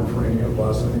norm for any of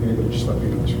us, I think anybody just about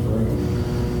being in this room,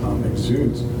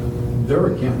 exudes, they're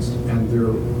against, and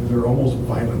they're almost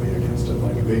violently against it.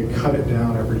 Like they cut it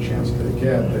down every chance they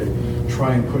get. They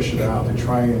try and push it out. They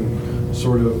try and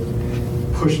sort of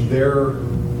push their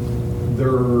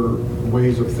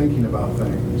ways of thinking about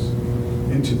things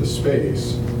into the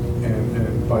space,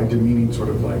 and by demeaning sort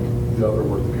of like the other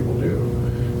work that people do.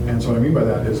 And so what I mean by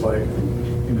that is like,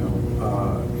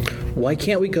 why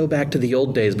can't we go back to the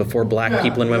old days before black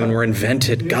people and women were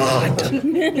invented? God.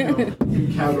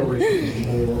 Casual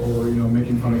racism or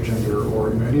making fun of gender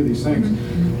or any of these things.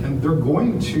 And they're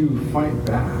going to fight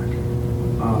back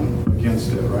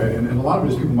against it, right? And a lot of it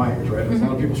is people my age, right? And a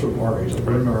lot of people sort of our age, like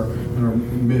we're in our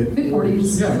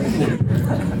mid-40s. Yeah,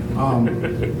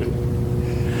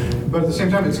 mid-40s. but at the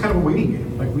same time, it's kind of a waiting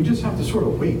game. Like, we just have to sort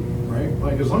of wait, right?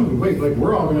 Like, as long as we wait, like,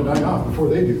 we're all going to die off before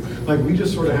they do. Like, we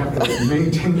just sort of have to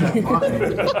maintain that line.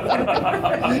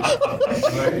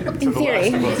 Right? In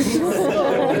theory.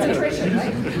 Concentration,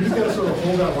 right? We just got to sort of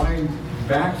hold that line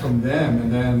back from them,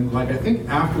 and then, like, I think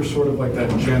after sort of like that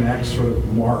Gen X sort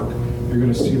of mark, you're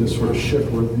going to see this sort of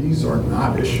shift where these are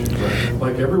not issues. Right?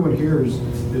 Like, everyone here is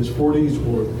 40s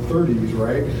or 30s,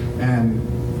 right? And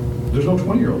there's no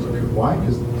 20-year-olds up here. Why?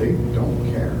 Because they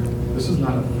don't care. This is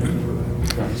not a thing for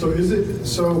them. So is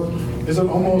it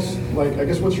almost like, I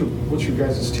guess, what's your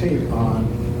guys' take on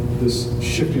this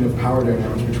shifting of power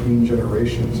dynamics between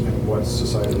generations and what's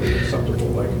societally acceptable?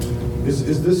 Like,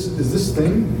 is this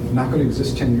thing not going to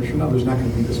exist 10 years from now? There's not going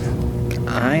to be this panel.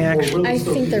 I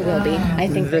think there will be. I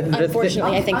think,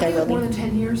 unfortunately, I think there will be. More than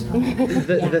 10 years?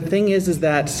 The thing is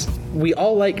that we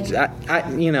all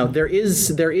there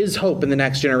is hope in the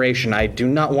next generation. I do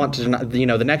not want to, the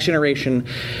next generation.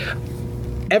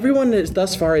 Everyone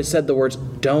thus far has said the words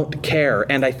 "don't care,"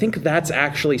 and I think that's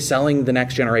actually selling the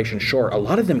next generation short. A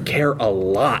lot of them care a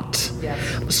lot,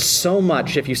 yes. So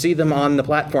much. If you see them on the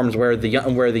platforms where the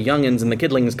youngins and the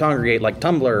kidlings congregate, like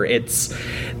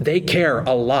Tumblr, they care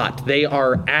a lot. They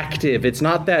are active. It's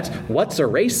not that what's a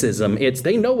racism. It's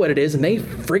they know what it is and they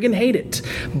friggin' hate it.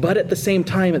 But at the same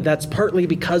time, that's partly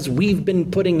because we've been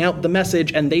putting out the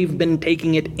message and they've been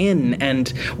taking it in,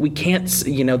 and we can't.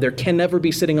 There can never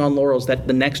be sitting on laurels that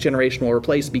the next generation will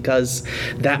replace, because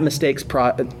that mistakes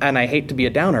and I hate to be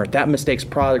a downer, that mistakes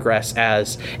progress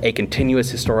as a continuous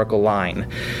historical line,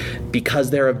 because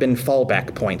there have been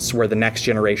fallback points where the next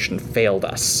generation failed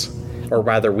us, or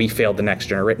rather we failed the next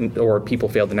generation, or people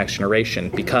failed the next generation,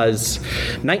 because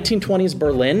 1920s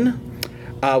Berlin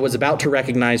was about to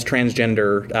recognize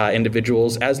transgender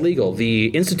individuals as legal. The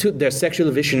Institut der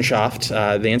Sexualwissenschaft,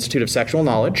 the Institute of Sexual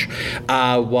Knowledge,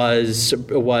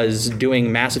 was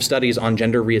doing massive studies on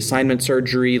gender reassignment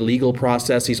surgery, legal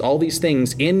processes, all these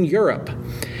things in Europe.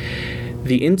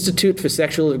 The Institute for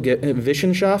Sexual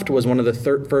Wissenschaft was one of the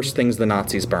first things the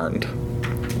Nazis burned.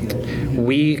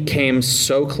 We came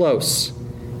so close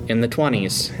in the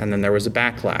 20s, and then there was a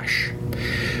backlash.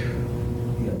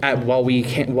 While we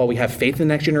have faith in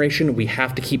the next generation, we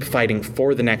have to keep fighting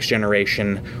for the next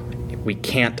generation. We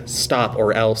can't stop,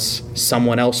 or else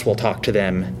someone else will talk to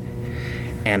them.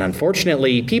 And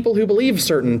unfortunately, people who believe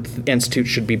certain institutes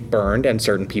should be burned and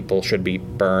certain people should be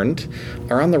burned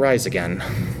are on the rise again.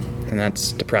 And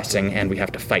that's depressing, and we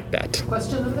have to fight that.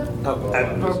 Question of that?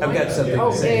 I've got something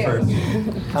to say first.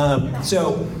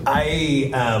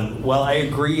 While I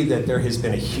agree that there has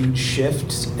been a huge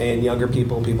shift in younger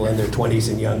people in their 20s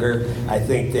and younger, I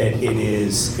think that it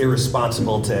is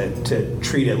irresponsible to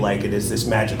treat it like it is this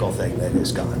magical thing that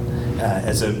is gone.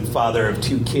 As a father of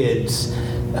 2 kids,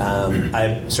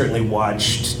 I've certainly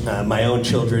watched my own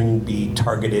children be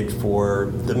targeted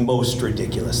for the most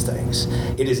ridiculous things.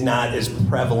 It is not as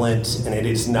prevalent and it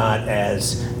is not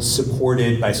as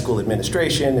supported by school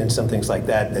administration and some things like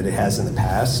that it has in the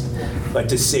past. But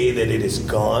to say that it is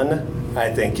gone,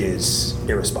 I think is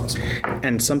irresponsible.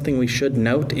 And something we should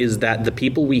note is that the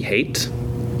people we hate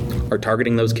are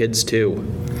targeting those kids too.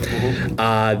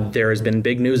 Mm-hmm. There has been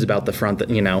big news about the front that,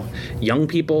 young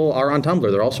people are on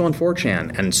Tumblr. They're also on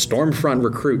 4chan, and Stormfront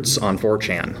recruits on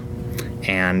 4chan.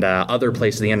 And other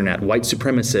places of the internet, white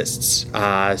supremacists,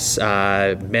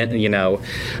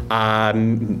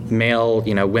 male,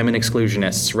 women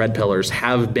exclusionists, red pillars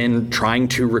have been trying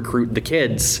to recruit the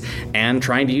kids and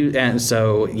trying to use. And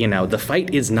so, the fight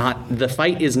is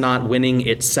not winning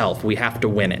itself. We have to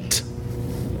win it.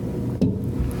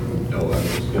 No, I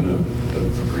was gonna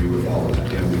agree with all of that.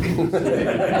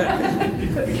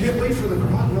 We can't wait for the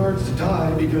grognards to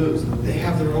die because they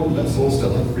have their own vessels to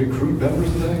recruit members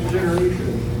of the next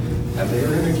generation. And they are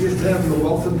going to give them the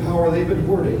wealth and power they've been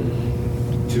hoarding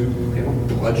to,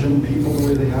 bludgeon people the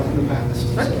way they have in the past.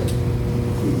 Right.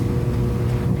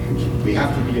 So we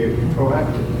have to be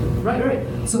proactive. Right.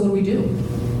 So what do we do?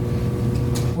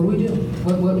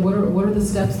 What are the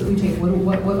steps that we take?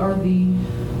 What are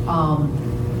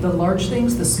the large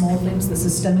things, the small things, the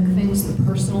systemic things, the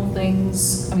personal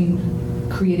things?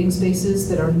 Creating spaces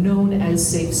that are known as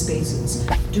safe spaces,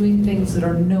 doing things that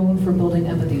are known for building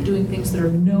empathy, doing things that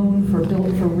are known for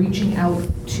reaching out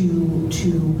to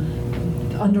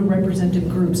underrepresented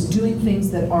groups, doing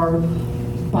things that are,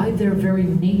 by their very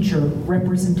nature,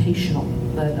 representational.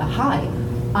 Hi,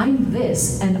 I'm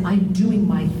this, and I'm doing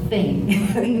my thing.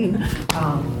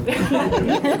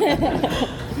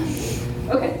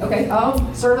 Okay.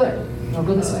 Start over there. I'll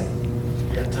go this way.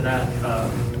 Yeah, to that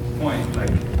point,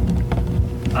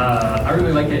 I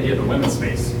really like the idea of the women's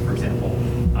space, for example.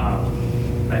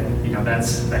 I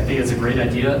think it's a great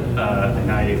idea,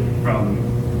 and from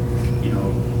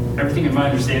everything in my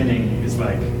understanding is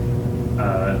like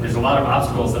there's a lot of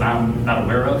obstacles that I'm not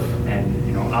aware of, and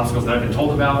obstacles that I've been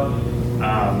told about,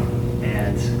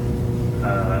 and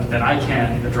that I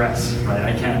can't address. Right,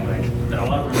 I can't a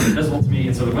lot of them are invisible to me,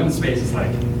 and so the women's space is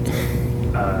like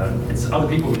it's other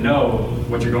people who know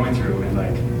what you're going through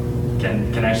and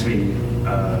can actually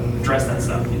address that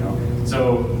stuff.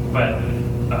 So, but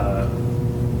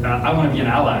I want to be an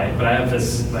ally, but I have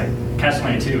this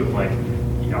catch-22 of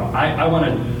I want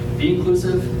to be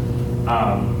inclusive,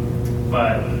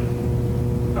 but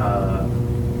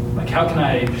how can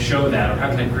I show that, or how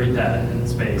can I create that in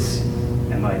space,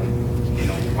 and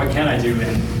what can I do?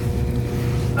 And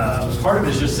part of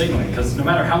it is just signaling, because no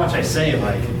matter how much I say,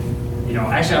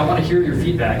 actually I want to hear your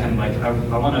feedback, and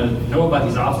I want to know about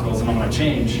these obstacles, and I want to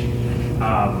change.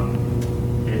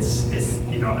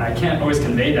 I can't always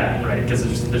convey that, right? Because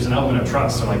there's an element of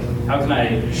trust. So how can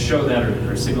I show that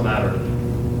or signal that, or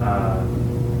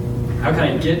how can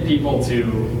I get people to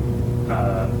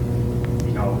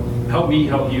help me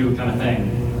help you kind of thing,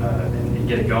 and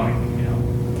get it going?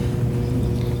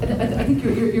 I think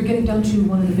you're getting down to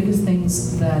one of the biggest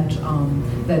things that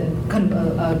that kind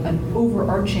of an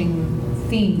overarching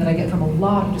theme that I get from a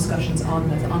lot of discussions on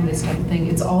this type of thing.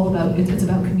 It's all about it's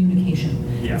about communication.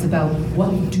 Yeah. It's about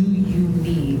what do you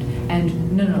need, and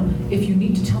no. If you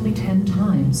need to tell me 10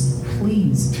 times,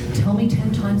 please tell me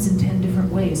 10 times in 10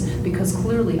 different ways, because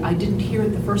clearly I didn't hear it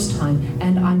the first time,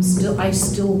 and I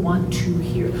still want to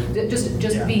hear. Just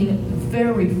being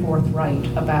very forthright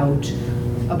about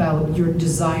your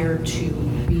desire to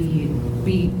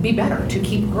be better, to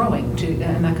keep growing,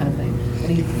 and that kind of thing.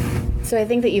 So I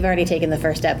think that you've already taken the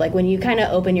first step. When you kind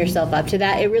of open yourself up to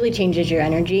that, it really changes your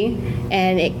energy.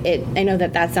 And I know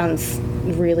that sounds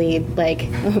really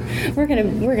we're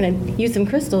gonna use some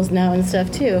crystals now and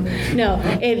stuff too. No,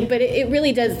 but it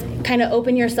really does kind of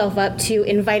open yourself up to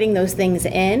inviting those things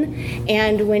in.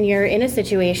 And when you're in a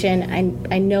situation,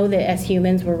 I know that as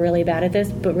humans we're really bad at this,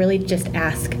 but really just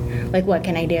ask, what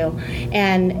can I do?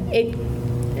 And it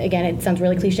sounds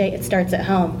really cliche, it starts at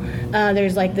home.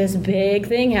 There's this big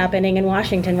thing happening in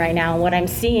Washington right now, and what I'm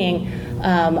seeing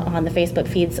on the Facebook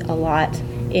feeds a lot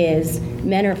is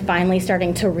men are finally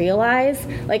starting to realize,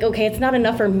 okay, it's not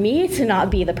enough for me to not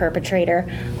be the perpetrator.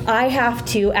 I have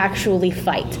to actually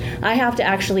fight. I have to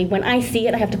actually, when I see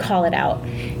it, I have to call it out.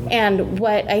 And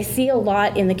what I see a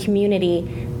lot in the community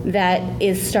that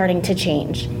is starting to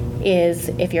change is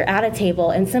if you're at a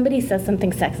table and somebody says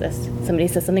something sexist, somebody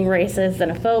says something racist,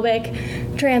 xenophobic,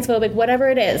 transphobic, whatever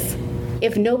it is,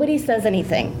 if nobody says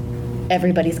anything,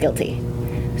 everybody's guilty.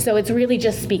 So it's really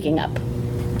just speaking up.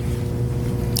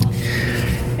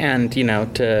 And, to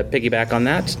piggyback on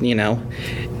that,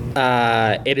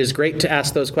 it is great to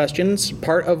ask those questions.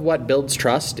 Part of what builds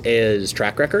trust is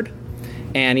track record.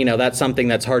 And, that's something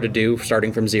that's hard to do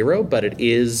starting from zero, but it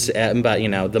is,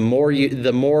 the more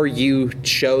you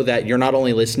show that you're not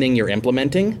only listening, you're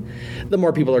implementing, the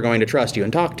more people are going to trust you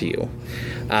and talk to you.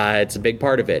 It's a big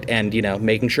part of it. And,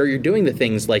 making sure you're doing the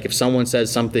things like if someone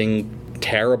says something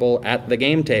terrible at the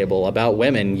game table about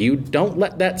women, you don't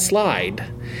let that slide.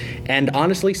 And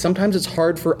honestly, sometimes it's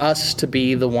hard for us to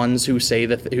be the ones who say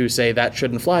that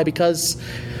shouldn't fly, because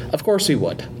of course we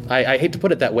would. I hate to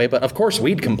put it that way, but of course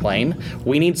we'd complain.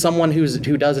 We need someone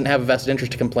who doesn't have a vested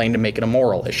interest to complain to make it a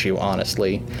moral issue,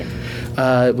 honestly.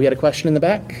 We had a question in the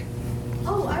back.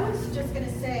 Oh, I was just going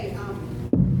to say,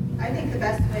 I think the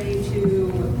best way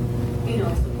to,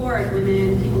 support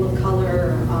women, people of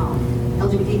color,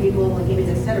 LGBT people, gamers,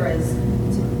 etc., is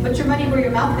to put your money where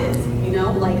your mouth is.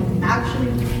 Actually,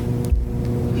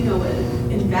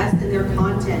 invest in their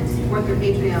content, support their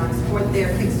Patreon, support their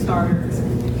Kickstarters,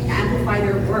 amplify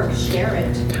their work, share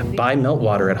it. Buy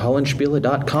Meltwater at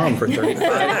hollandspiele.com for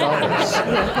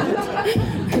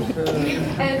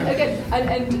 $35. And again,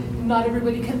 and not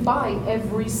everybody can buy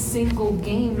every single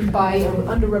game by an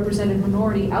underrepresented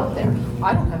minority out there.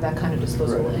 I don't have that kind of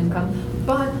disposable income,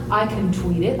 but I can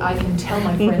tweet it, I can tell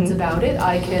my friends about it,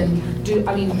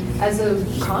 as a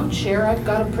con chair, I've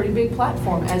got a pretty big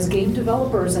platform. As game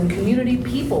developers and community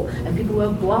people and people who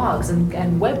have blogs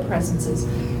and web presences,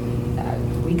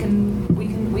 we can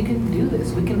do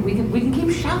this. We can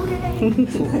keep shouting.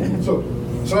 So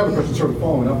I have a question sort of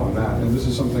following up on that, and this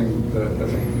is something that I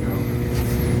think,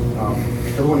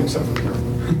 everyone except for Karen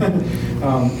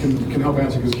can help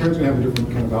answer, because Karen's going to have a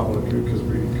different kind of outlook because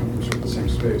we come from sort of the same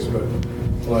space. But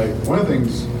one of the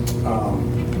things,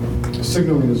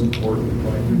 signaling is important.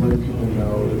 Letting people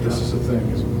know that this is a thing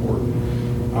is important.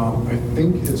 I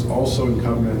think it's also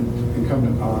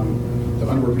incumbent on the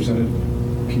underrepresented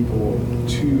people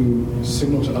to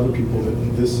signal to other people that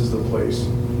this is the place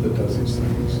that does these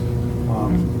things.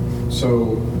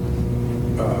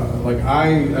 Like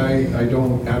I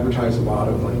don't advertise a lot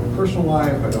of like my personal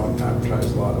life. I don't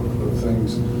advertise a lot of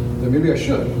things that maybe I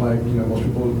should. Like, you know, most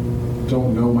people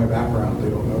don't know my background. They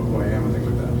don't know who I am and things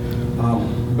like that.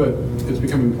 But it's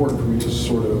become important for me to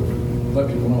sort of let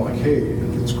people know, like, hey,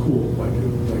 it's cool. Like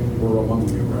we're among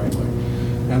you, right? Like,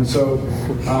 and so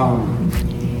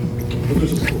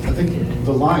I think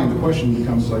the question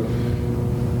becomes like,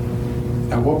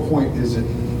 at what point is it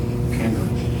pandering?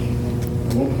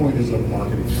 At what point is it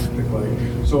marketing tactic?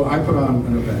 Like, so I put on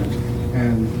an event,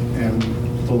 and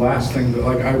the last thing that,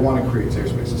 like, I want to create safe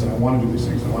spaces, and I want to do these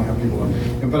things, and I want to have people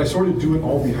but I sort of do it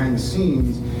all behind the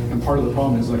scenes, and part of the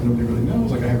problem is, like, nobody really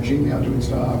knows. Like, I have Jamie out doing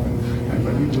stuff, and I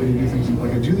invite people to do things, and,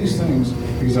 like, I do these things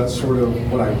because that's sort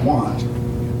of what I want,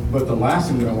 but the last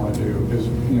thing that I want to do is,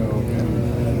 you know,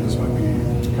 and this might be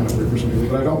kind of weird for some people,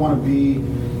 but I don't want to be,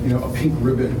 you know, a pink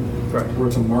ribbon where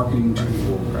it's a marketing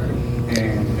tool,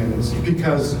 and it's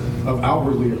because of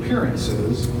outwardly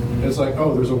appearances. It's like,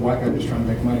 oh, there's a white guy just trying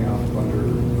to make money off of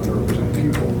underrepresented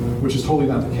people, which is totally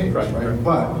not the case, right?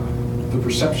 But the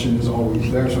perception is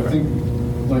always there. So I think,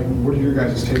 like, what are your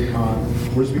guys' take on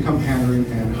where does it become pandering,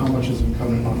 and how much is it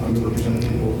incumbent on underrepresented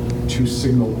people to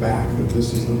signal back that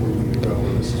this is the way you need to go,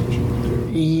 or this is what you need to do?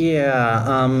 Yeah,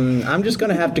 I'm just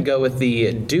gonna have to go with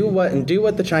the do what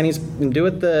the Chinese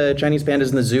pandas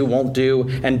in the zoo won't do,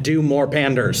 and do more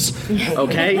panders.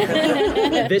 Okay,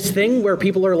 this thing where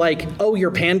people are like, oh,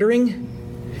 you're pandering.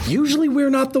 Usually we're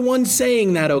not the ones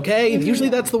saying that. Okay, usually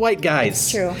that's the white guys.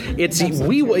 True. It's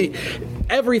we.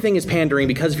 Everything is pandering,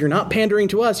 because if you're not pandering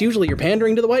to us, usually you're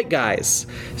pandering to the white guys.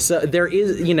 So there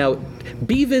is, you know,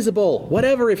 be visible,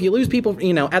 whatever. If you lose people,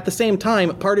 you know, at the same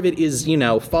time, part of it is, you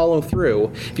know, follow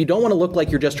through. If you don't want to look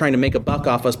like you're just trying to make a buck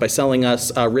off us by selling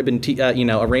us a ribbon,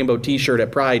 a rainbow T-shirt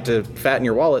at Pride to fatten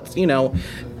your wallets, you know,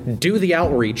 do the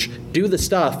outreach, do the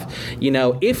stuff. You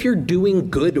know, if you're doing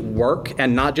good work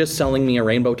and not just selling me a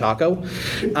rainbow taco,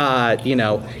 you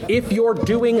know, if you're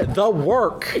doing the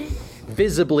work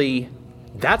visibly,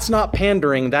 that's not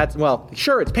pandering. That's, well,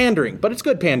 sure, it's pandering, but it's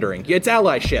good pandering. It's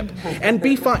allyship. And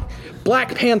be fine.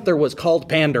 Black Panther was called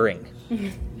pandering.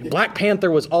 Black Panther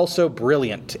was also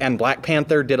brilliant, and Black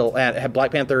Panther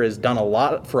has done a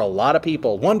lot for a lot of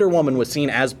people. Wonder Woman was seen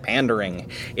as pandering.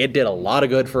 It did a lot of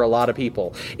good for a lot of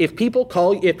people. If people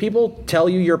tell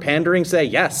you you're pandering, say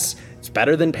yes. It's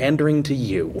better than pandering to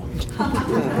you.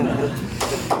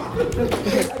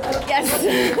 Yes.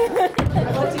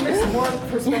 I'd like to hear some more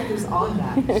perspectives on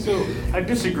that. So I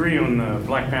disagree on the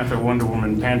Black Panther, Wonder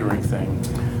Woman pandering thing.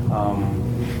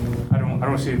 I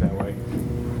don't see it that way.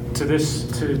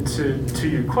 To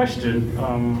your question,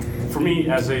 for me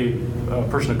as a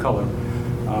person of color,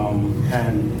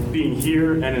 and being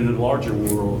here and in the larger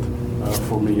world,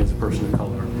 for me as a person of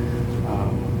color,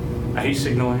 I hate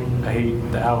signaling. I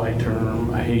hate the ally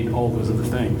term. I hate all those other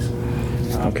things.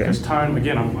 Because time,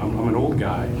 again, I'm an old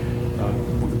guy.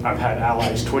 I've had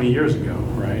allies 20 years ago,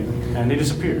 right? And they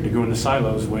disappeared. They go into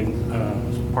silos when,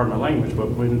 pardon my language,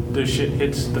 but when the shit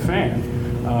hits the fan,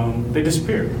 they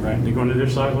disappear, right? They go into their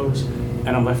silos, and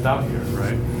I'm left out here,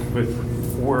 right? With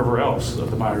wherever else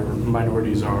the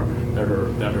minorities are that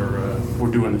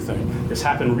we're doing the thing. This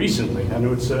happened recently. I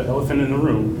know it's an elephant in the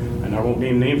room, and I won't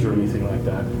name names or anything like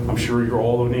that. I'm sure you're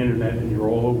all on the internet and you're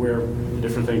all aware of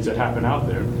different things that happen out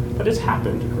there. But it's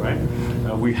happened, right?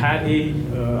 We had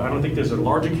I don't think there's a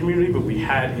larger community, but we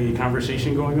had a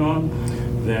conversation going on.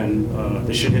 Then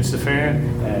the shit hits the fan,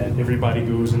 and everybody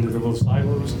goes into their little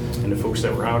silos, and the folks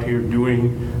that were out here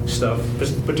doing stuff,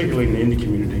 particularly in the indie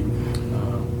community,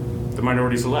 the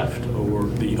minorities are left, or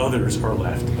the others are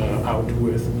left out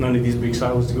with none of these big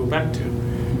silos to go back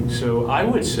to. So I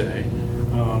would say,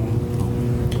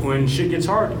 when shit gets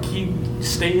hard,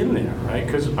 stay in there, right?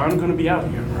 Because I'm going to be out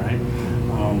here, right?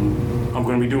 I'm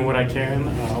going to be doing what I can.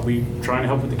 I'll be trying to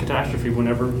help with the catastrophe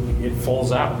whenever it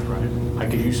falls out, right? I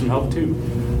could use some help too.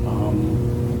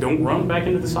 Don't run back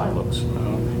into the silos,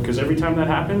 because every time that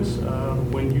happens,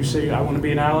 when you say I want to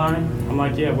be an ally, I'm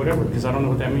like, yeah, whatever, because I don't know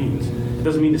what that means. It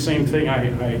doesn't mean the same thing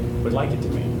I would like it to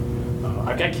mean.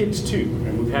 I've got kids too,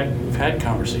 and we've had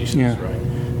conversations, right?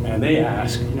 And they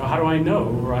ask, how do I know,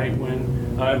 right?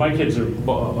 When my kids are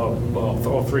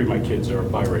all three of my kids are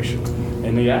biracial,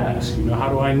 and they ask, how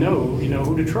do I know,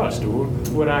 who to trust, or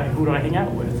who do I hang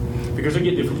out with? Because they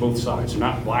get it from both sides. They're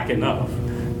not black enough,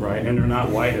 right? And they're not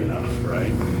white enough,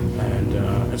 right?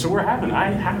 And so I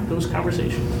have those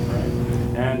conversations, right?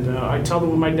 And I tell them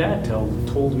what my dad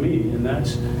told me, and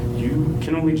that's, you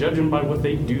can only judge them by what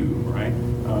they do, right?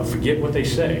 Forget what they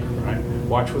say, right?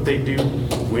 watch what they do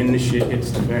when the shit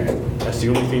hits the fan. That's the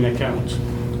only thing that counts.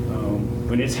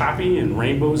 When it's happy and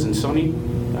rainbows and sunny,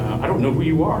 I don't know who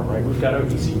you are, right? We've got our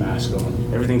easy mask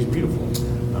on. Everything's beautiful.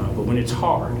 But when it's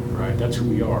hard, right, that's who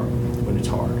we are when it's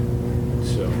hard.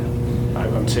 So I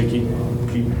would say keep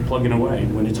plugging away.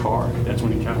 When it's hard, that's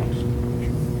when it counts.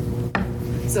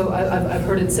 So I've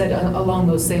heard it said along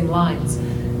those same lines.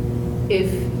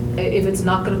 If it's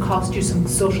not going to cost you some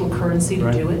social currency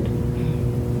to do it,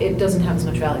 it doesn't have as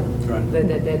much value. Right.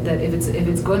 That if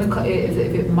it's going to if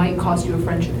it might cost you a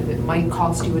friendship, if it might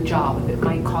cost you a job, if it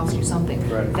might cost you something,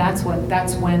 that's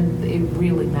when it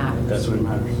really matters. That's when it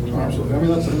matters. Absolutely. I mean,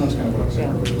 that's kind of what I'm saying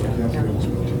earlier. Like, you have to be almost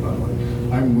built about like,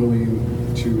 I'm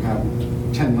willing to have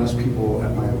 10 less people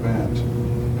at my event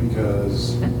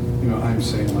because I'm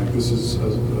saying like this is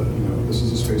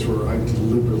a space where I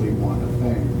deliberately want a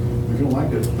thing. If you don't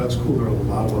like it, that's cool. There are a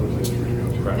lot of other places for you to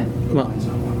go to. Right. But mine's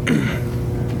not one of them.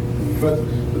 But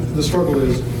the struggle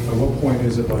is, at what point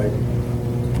is it like,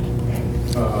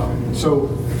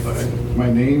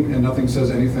 my name and nothing says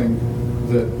anything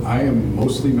that I am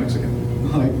mostly Mexican.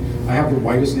 Like, I have the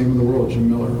whitest name in the world, Jim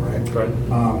Miller, right? Right.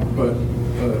 But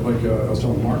like I was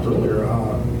telling Mark earlier,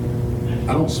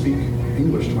 I don't speak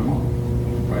English to my mom,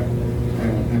 right?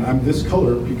 And I'm this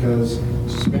color because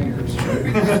Spaniards, right?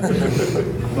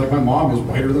 Like, my mom is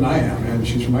whiter than I am, and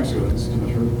she's from Mexico.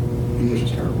 Her English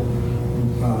is terrible.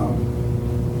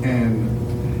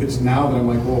 And it's now that I'm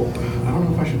like, well, I don't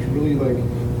know if I should really, like,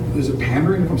 is it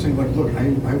pandering if I'm saying, like, look, I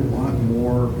want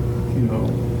more,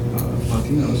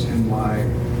 Latinos in my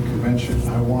convention.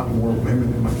 I want more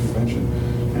women in my convention.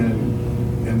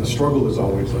 And the struggle is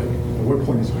always like, at what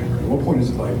point is it pandering? At what point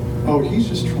is it like, oh, he's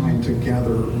just trying to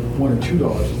gather $1 or $2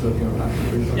 instead of, not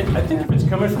 $3. Yeah, I think if it's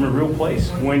coming from a real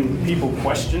place, when people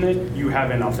question it, you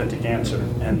have an authentic answer,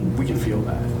 and we can feel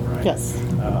that, right? Yes.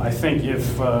 I think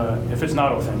if it's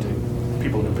not authentic,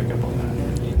 people can pick up on that.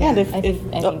 And I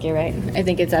think you're right. I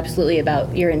think it's absolutely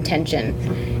about your intention.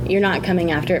 You're not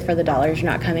coming after it for the dollars.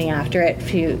 You're not coming after it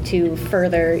to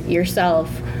further yourself.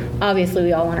 Obviously,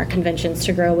 we all want our conventions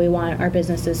to grow. We want our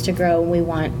businesses to grow. We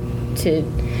want to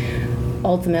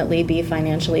ultimately be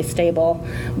financially stable,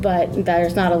 but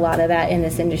there's not a lot of that in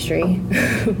this industry.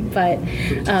 but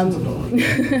I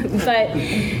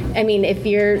mean, if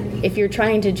you're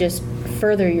trying to just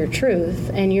further your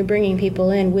truth and you're bringing people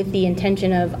in with the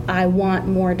intention of, I want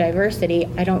more diversity,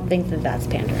 I don't think that that's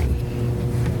pandering.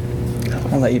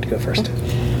 I'll let you go first.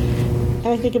 And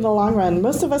I think in the long run,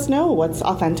 most of us know what's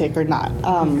authentic or not.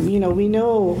 We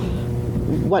know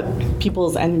what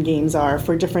people's end games are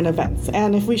for different events.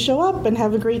 And if we show up and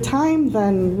have a great time,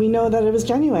 then we know that it was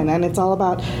genuine. And it's all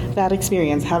about that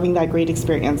experience, having that great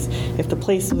experience. If the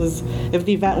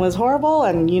event was horrible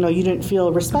and you didn't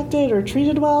feel respected or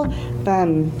treated well,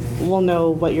 then we'll know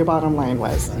what your bottom line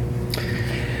was.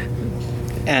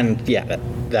 And yeah,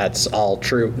 that's all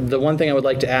true. The one thing I would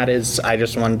like to add is I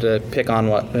just wanted to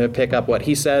pick up what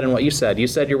he said and what you said. You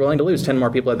said you're willing to lose 10 more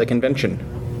people at the convention.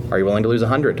 Are you willing to lose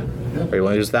 100? Are you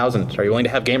willing to lose 1,000? Are you willing to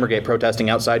have Gamergate protesting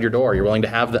outside your door? Are you willing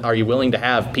to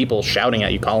have people shouting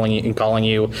at you, calling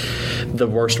you the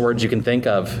worst words you can think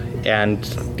of? And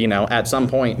at some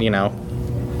point,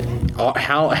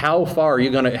 how far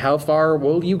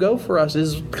will you go for us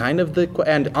is kind of the.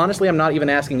 And honestly, I'm not even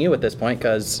asking you at this point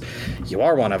because you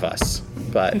are one of us.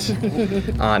 But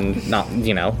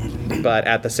but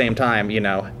at the same time,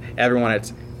 everyone,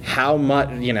 it's how much,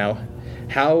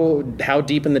 how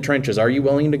deep in the trenches are you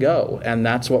willing to go? And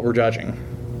that's what we're judging.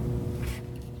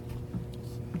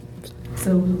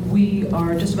 So we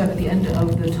are just about at the end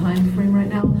of the time frame right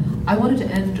now. I wanted to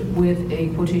end with a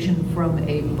quotation from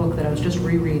a book that I was just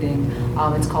rereading.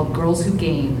 It's called Girls Who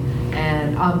Game,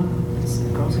 and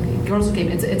Girls Who Game.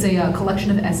 It's a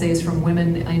collection of essays from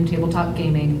women in tabletop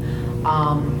gaming,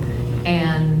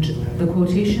 and the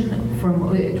quotation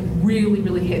from it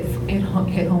really hit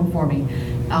home for me.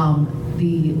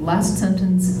 The last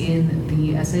sentence in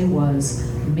the essay was,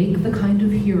 "Make the kind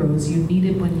of heroes you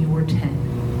needed when you were 10."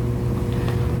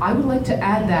 I would like to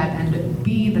add that and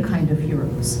be the kind of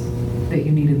heroes that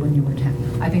you needed when you were 10.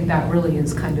 I think that really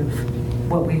is kind of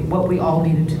what we all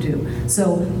needed to do.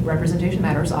 So representation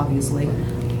matters, obviously.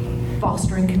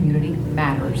 Fostering community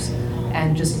matters,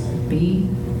 and just be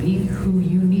who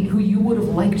you would have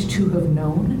liked to have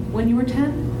known when you were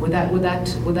 10. Would that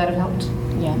have helped?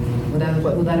 Yeah. Would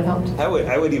that have helped?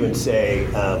 I would even say,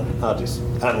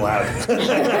 I'm loud.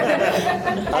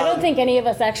 I don't think any of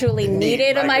us actually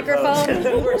needed a microphone.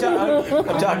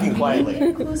 I'm talking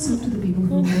quietly. Close up to the people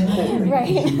who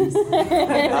right.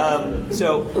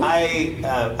 So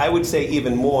I would say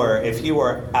even more, if you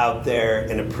are out there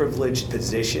in a privileged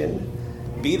position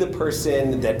be the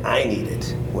person that I needed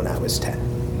when I was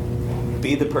 10.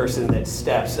 Be the person that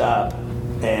steps up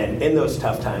and in those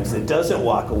tough times that doesn't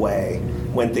walk away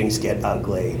when things get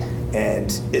ugly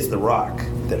and is the rock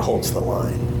that holds the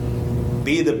line.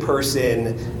 Be the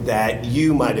person that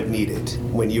you might have needed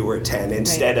when you were 10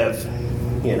 instead of,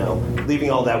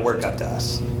 leaving all that work up to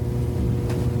us.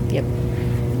 Yep.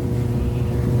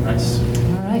 Nice.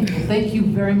 All right. Well, thank you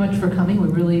very much for coming. We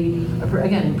really,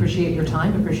 again, appreciate your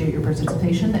time, appreciate your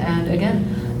participation, and again,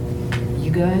 you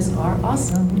guys are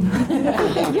awesome.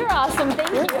 You're awesome.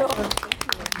 Thank you.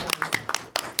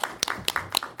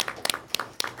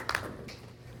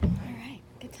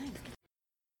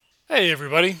 Hey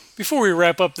everybody, before we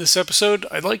wrap up this episode,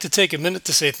 I'd like to take a minute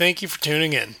to say thank you for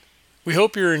tuning in. We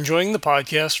hope you're enjoying the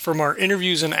podcast, from our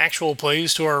interviews and actual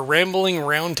plays to our rambling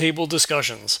roundtable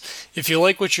discussions. If you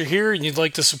like what you hear and you'd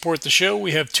like to support the show,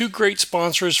 we have 2 great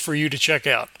sponsors for you to check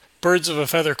out. Birds of a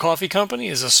Feather Coffee Company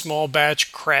is a small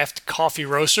batch craft coffee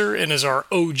roaster and is our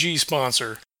OG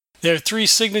sponsor. They have 3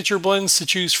 signature blends to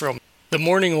choose from: the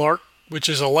Morning Lark, which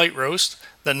is a light roast,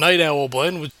 the Night Owl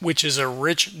blend, which is a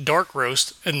rich dark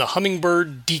roast, and the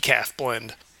Hummingbird Decaf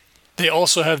blend. They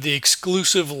also have the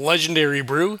exclusive Legendary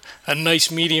Brew, a nice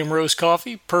medium roast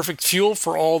coffee, perfect fuel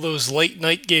for all those late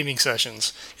night gaming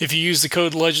sessions. If you use the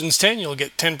code LEGENDS10, you'll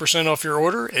get 10% off your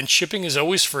order, and shipping is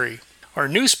always free. Our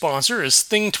new sponsor is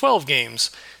Thing 12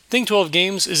 Games. Thing 12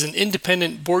 Games is an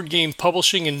independent board game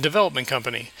publishing and development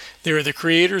company. They are the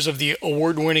creators of the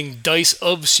award-winning Dice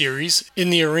of series in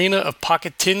the arena of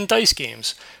pocket tin dice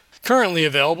games. Currently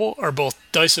available are both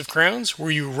Dice of Crowns,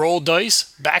 where you roll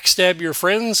dice, backstab your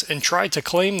friends, and try to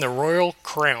claim the royal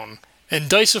crown, and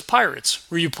Dice of Pirates,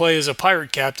 where you play as a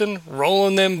pirate captain,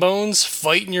 rolling them bones,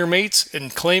 fighting your mates,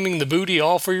 and claiming the booty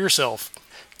all for yourself.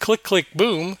 Click Click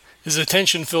Boom is a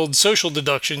tension-filled social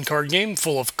deduction card game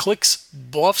full of clicks,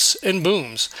 bluffs, and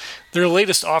booms. Their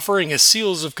latest offering is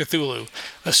Seals of Cthulhu,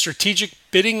 a strategic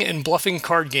bidding and bluffing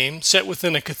card game set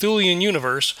within a Cthulian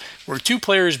universe where 2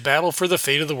 players battle for the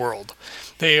fate of the world.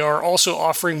 They are also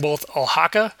offering both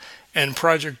Oaxaca and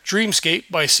Project Dreamscape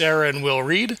by Sarah and Will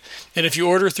Reed, and if you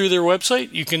order through their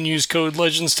website, you can use code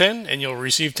LEGENDS10 and you'll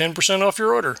receive 10% off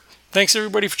your order. Thanks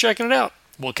everybody for checking it out.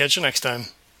 We'll catch you next time.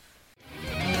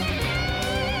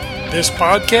 This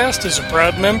podcast is a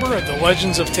proud member of the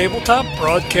Legends of Tabletop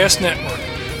Broadcast Network.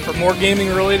 For more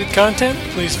gaming-related content,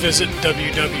 please visit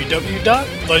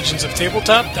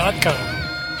www.legendsoftabletop.com.